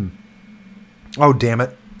damn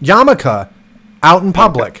it, yarmulke out in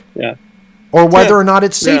public. Yeah. Or whether or not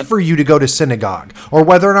it's safe for you to go to synagogue. Or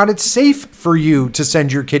whether or not it's safe for you to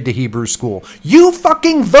send your kid to Hebrew school. You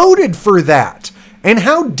fucking voted for that. And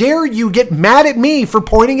how dare you get mad at me for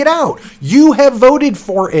pointing it out? You have voted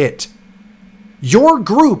for it. Your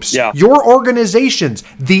groups, your organizations,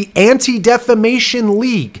 the Anti-Defamation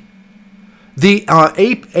League, the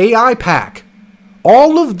AIPAC,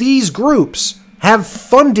 all of these groups have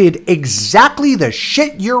funded exactly the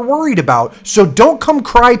shit you're worried about. So don't come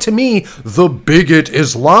cry to me, the bigot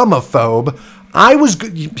Islamophobe.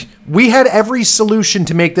 We had every solution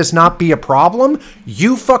to make this not be a problem.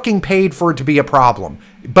 You fucking paid for it to be a problem.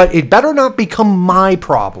 But it better not become my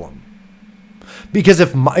problem. Because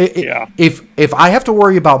if I have to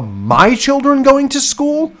worry about my children going to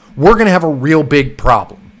school, we're going to have a real big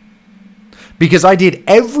problem. Because I did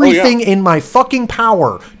everything in my fucking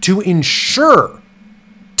power to include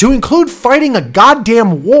fighting a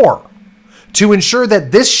goddamn war, to ensure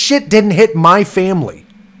that this shit didn't hit my family.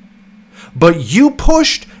 But you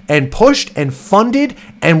pushed and funded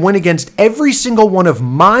and went against every single one of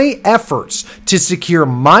my efforts to secure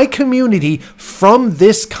my community from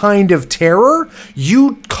this kind of terror.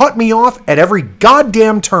 You cut me off at every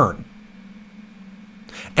goddamn turn.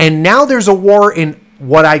 And now there's a war in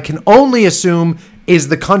what I can only assume is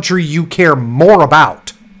the country you care more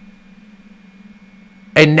about.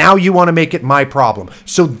 And now you want to make it my problem.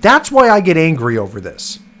 So that's why I get angry over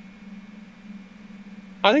this.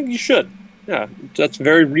 I think you should. Yeah, that's a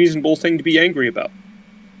very reasonable thing to be angry about.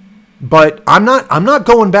 But I'm not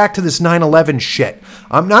going back to this 9/11 shit.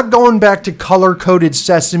 I'm not going back to color-coded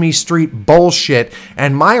Sesame Street bullshit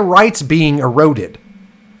and my rights being eroded.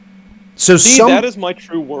 So that is my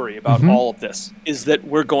true worry about all of this, is that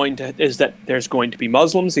there's going to be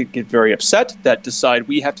Muslims that get very upset, that decide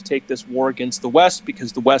we have to take this war against the West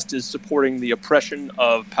because the West is supporting the oppression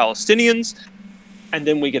of Palestinians, and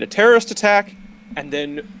then we get a terrorist attack, and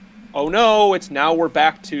then, oh no, we're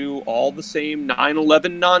back to all the same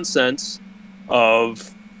 9/11 nonsense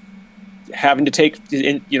of having to take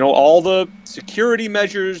all the security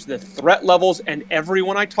measures, the threat levels, and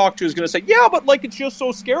everyone I talk to is going to say, yeah, but it's just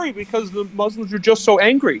so scary because the Muslims are just so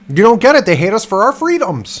angry. You don't get it. They hate us for our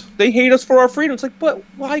freedoms. They hate us for our freedoms. But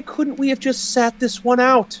why couldn't we have just sat this one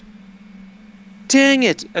out? Dang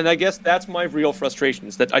it. And I guess that's my real frustration,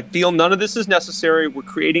 is that I feel none of this is necessary. We're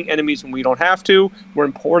creating enemies when we don't have to. We're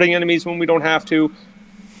importing enemies when we don't have to.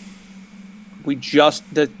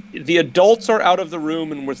 The adults are out of the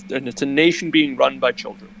room, and it's a nation being run by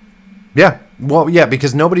children. Yeah. Well, yeah,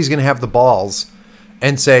 because nobody's going to have the balls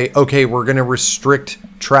and say, okay, we're going to restrict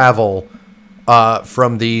travel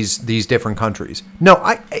from these different countries.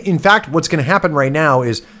 No, in fact, what's going to happen right now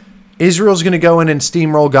is Israel's going to go in and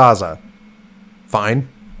steamroll Gaza. Fine.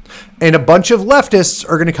 And a bunch of leftists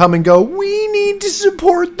are going to come and go, we need to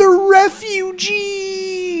support the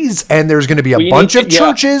refugees. And there's going to be a bunch of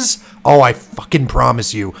churches. Yeah. Oh, I fucking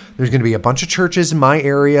promise you, there's going to be a bunch of churches in my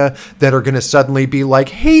area that are going to suddenly be like,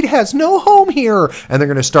 hate has no home here. And they're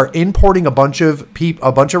going to start importing a bunch of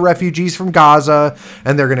refugees from Gaza.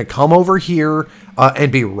 And they're going to come over here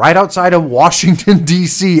and be right outside of Washington,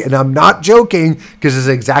 D.C. And I'm not joking, because this is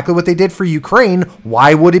exactly what they did for Ukraine.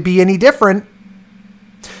 Why would it be any different?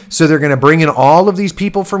 So they're going to bring in all of these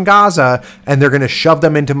people from Gaza, and they're going to shove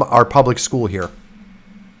them into our public school here.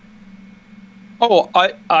 Oh,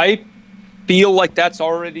 I feel like that's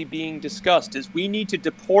already being discussed, is we need to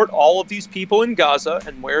deport all of these people in Gaza,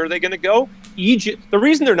 and where are they going to go? Egypt. The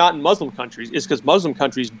reason they're not in Muslim countries is because Muslim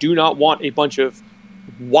countries do not want a bunch of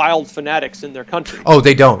wild fanatics in their country. Oh,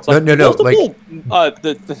 they don't. No.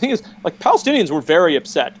 The thing is, Palestinians were very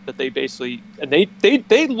upset that they basically, and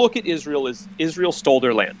they look at Israel as Israel stole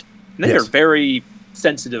their land. And they are very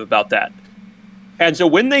sensitive about that. And so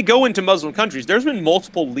when they go into Muslim countries, there's been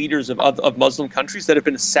multiple leaders of Muslim countries that have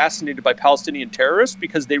been assassinated by Palestinian terrorists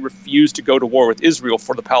because they refuse to go to war with Israel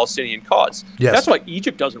for the Palestinian cause. Yes. That's why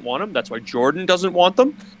Egypt doesn't want them. That's why Jordan doesn't want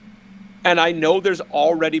them. And I know there's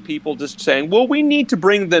already people just saying, well, we need to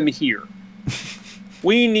bring them here.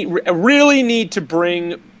 We really need to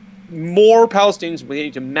bring more Palestinians. We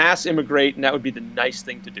need to mass immigrate, and that would be the nice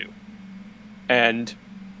thing to do. And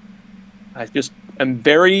I just am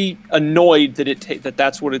very annoyed that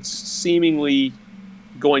that's what it's seemingly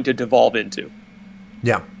going to devolve into.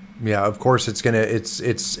 Yeah. Of course, it's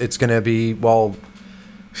gonna be, well,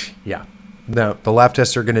 yeah. No, the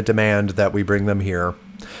leftists are gonna demand that we bring them here.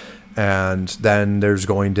 And then there's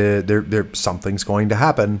going to something's going to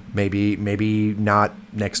happen. Maybe not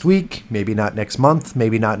next week, maybe not next month,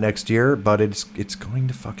 maybe not next year, but it's going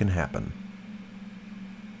to fucking happen.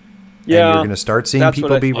 Yeah, and you're going to start seeing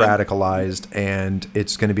people be radicalized, and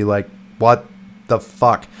it's going to be like, what the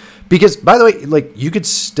fuck? Because, by the way, you could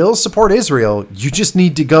still support Israel. You just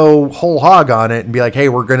need to go whole hog on it and be like, hey,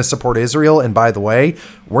 we're going to support Israel. And by the way,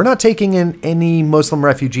 we're not taking in any Muslim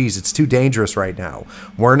refugees. It's too dangerous right now.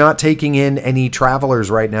 We're not taking in any travelers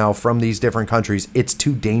right now from these different countries. It's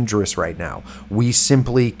too dangerous right now. We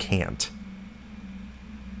simply can't.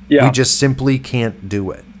 Yeah. We just simply can't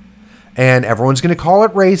do it. And everyone's going to call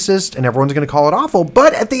it racist and everyone's going to call it awful.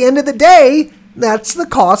 But at the end of the day, that's the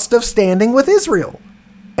cost of standing with Israel.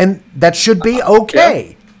 And that should be okay.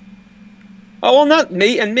 Yeah. Oh, well,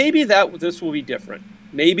 maybe this will be different.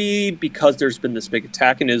 Maybe because there's been this big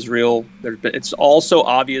attack in Israel, it's also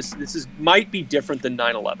obvious might be different than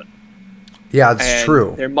 9/11. Yeah, it's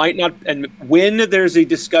true. There might not, and when there's a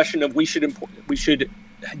discussion of we should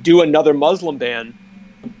do another Muslim ban,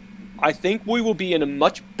 I think we will be in a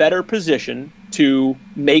much better position to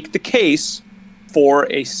make the case for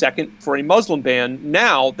a Muslim ban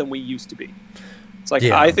now than we used to be. It's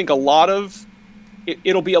I think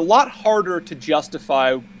it'll be a lot harder to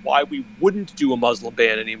justify why we wouldn't do a Muslim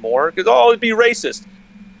ban anymore, because it'd be racist.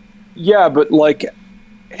 Yeah, but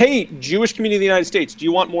hey, Jewish community of the United States, do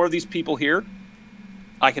you want more of these people here?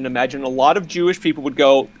 I can imagine a lot of Jewish people would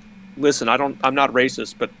go, listen, I'm not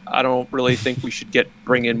racist, but I don't really think we should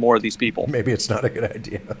bring in more of these people. Maybe it's not a good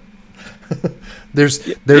idea. There's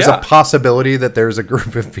a possibility that there's a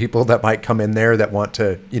group of people that might come in there that want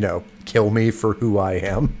to, kill me for who I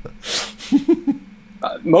am.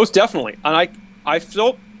 Most definitely. And I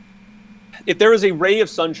feel if there is a ray of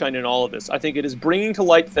sunshine in all of this, I think it is bringing to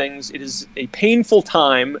light things. It is a painful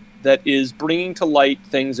time that is bringing to light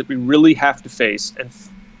things that we really have to face. And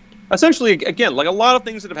essentially, again, like a lot of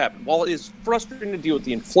things that have happened, while it is frustrating to deal with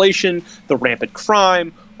the inflation, the rampant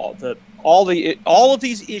crime, all of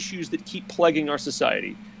these issues that keep plaguing our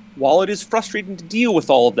society, while it is frustrating to deal with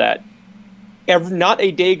all of that, not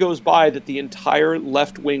a day goes by that the entire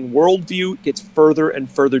left-wing worldview gets further and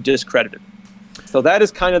further discredited. So that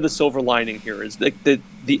is kind of the silver lining here, is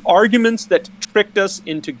the arguments that tricked us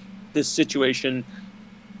into this situation,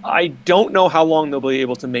 I don't know how long they'll be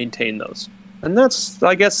able to maintain those. And that's,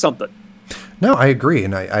 I guess, something. No, I agree,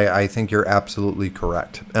 and I think you're absolutely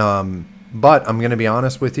correct. But I'm going to be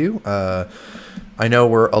honest with you. I know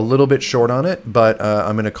we're a little bit short on it, but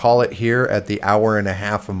I'm going to call it here at the hour and a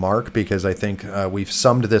half mark, because I think we've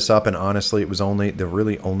summed this up, and honestly, it was the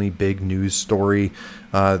really only big news story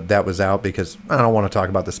that was out, because I don't want to talk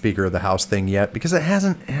about the Speaker of the House thing yet, because it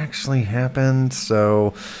hasn't actually happened.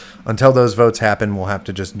 So until those votes happen, we'll have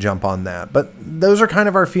to just jump on that. But those are kind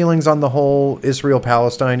of our feelings on the whole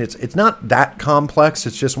Israel-Palestine. It's not that complex.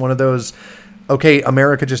 It's just one of those, okay,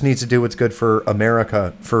 America just needs to do what's good for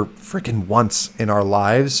America for freaking once in our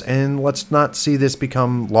lives, and let's not see this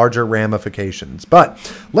become larger ramifications. But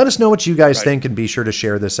let us know what you guys think, and be sure to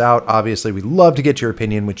share this out. Obviously, we'd love to get your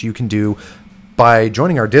opinion, which you can do by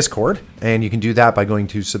joining our Discord, and you can do that by going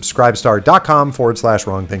to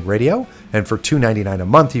subscribestar.com/wrongthingradio. And for $2.99 a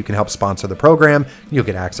month, you can help sponsor the program. You'll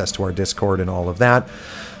get access to our Discord and all of that.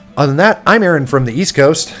 Other than that, I'm Aaron from the East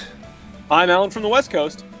Coast. I'm Alan from the West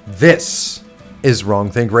Coast. This is Wrong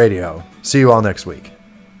Think Radio. See you all next week.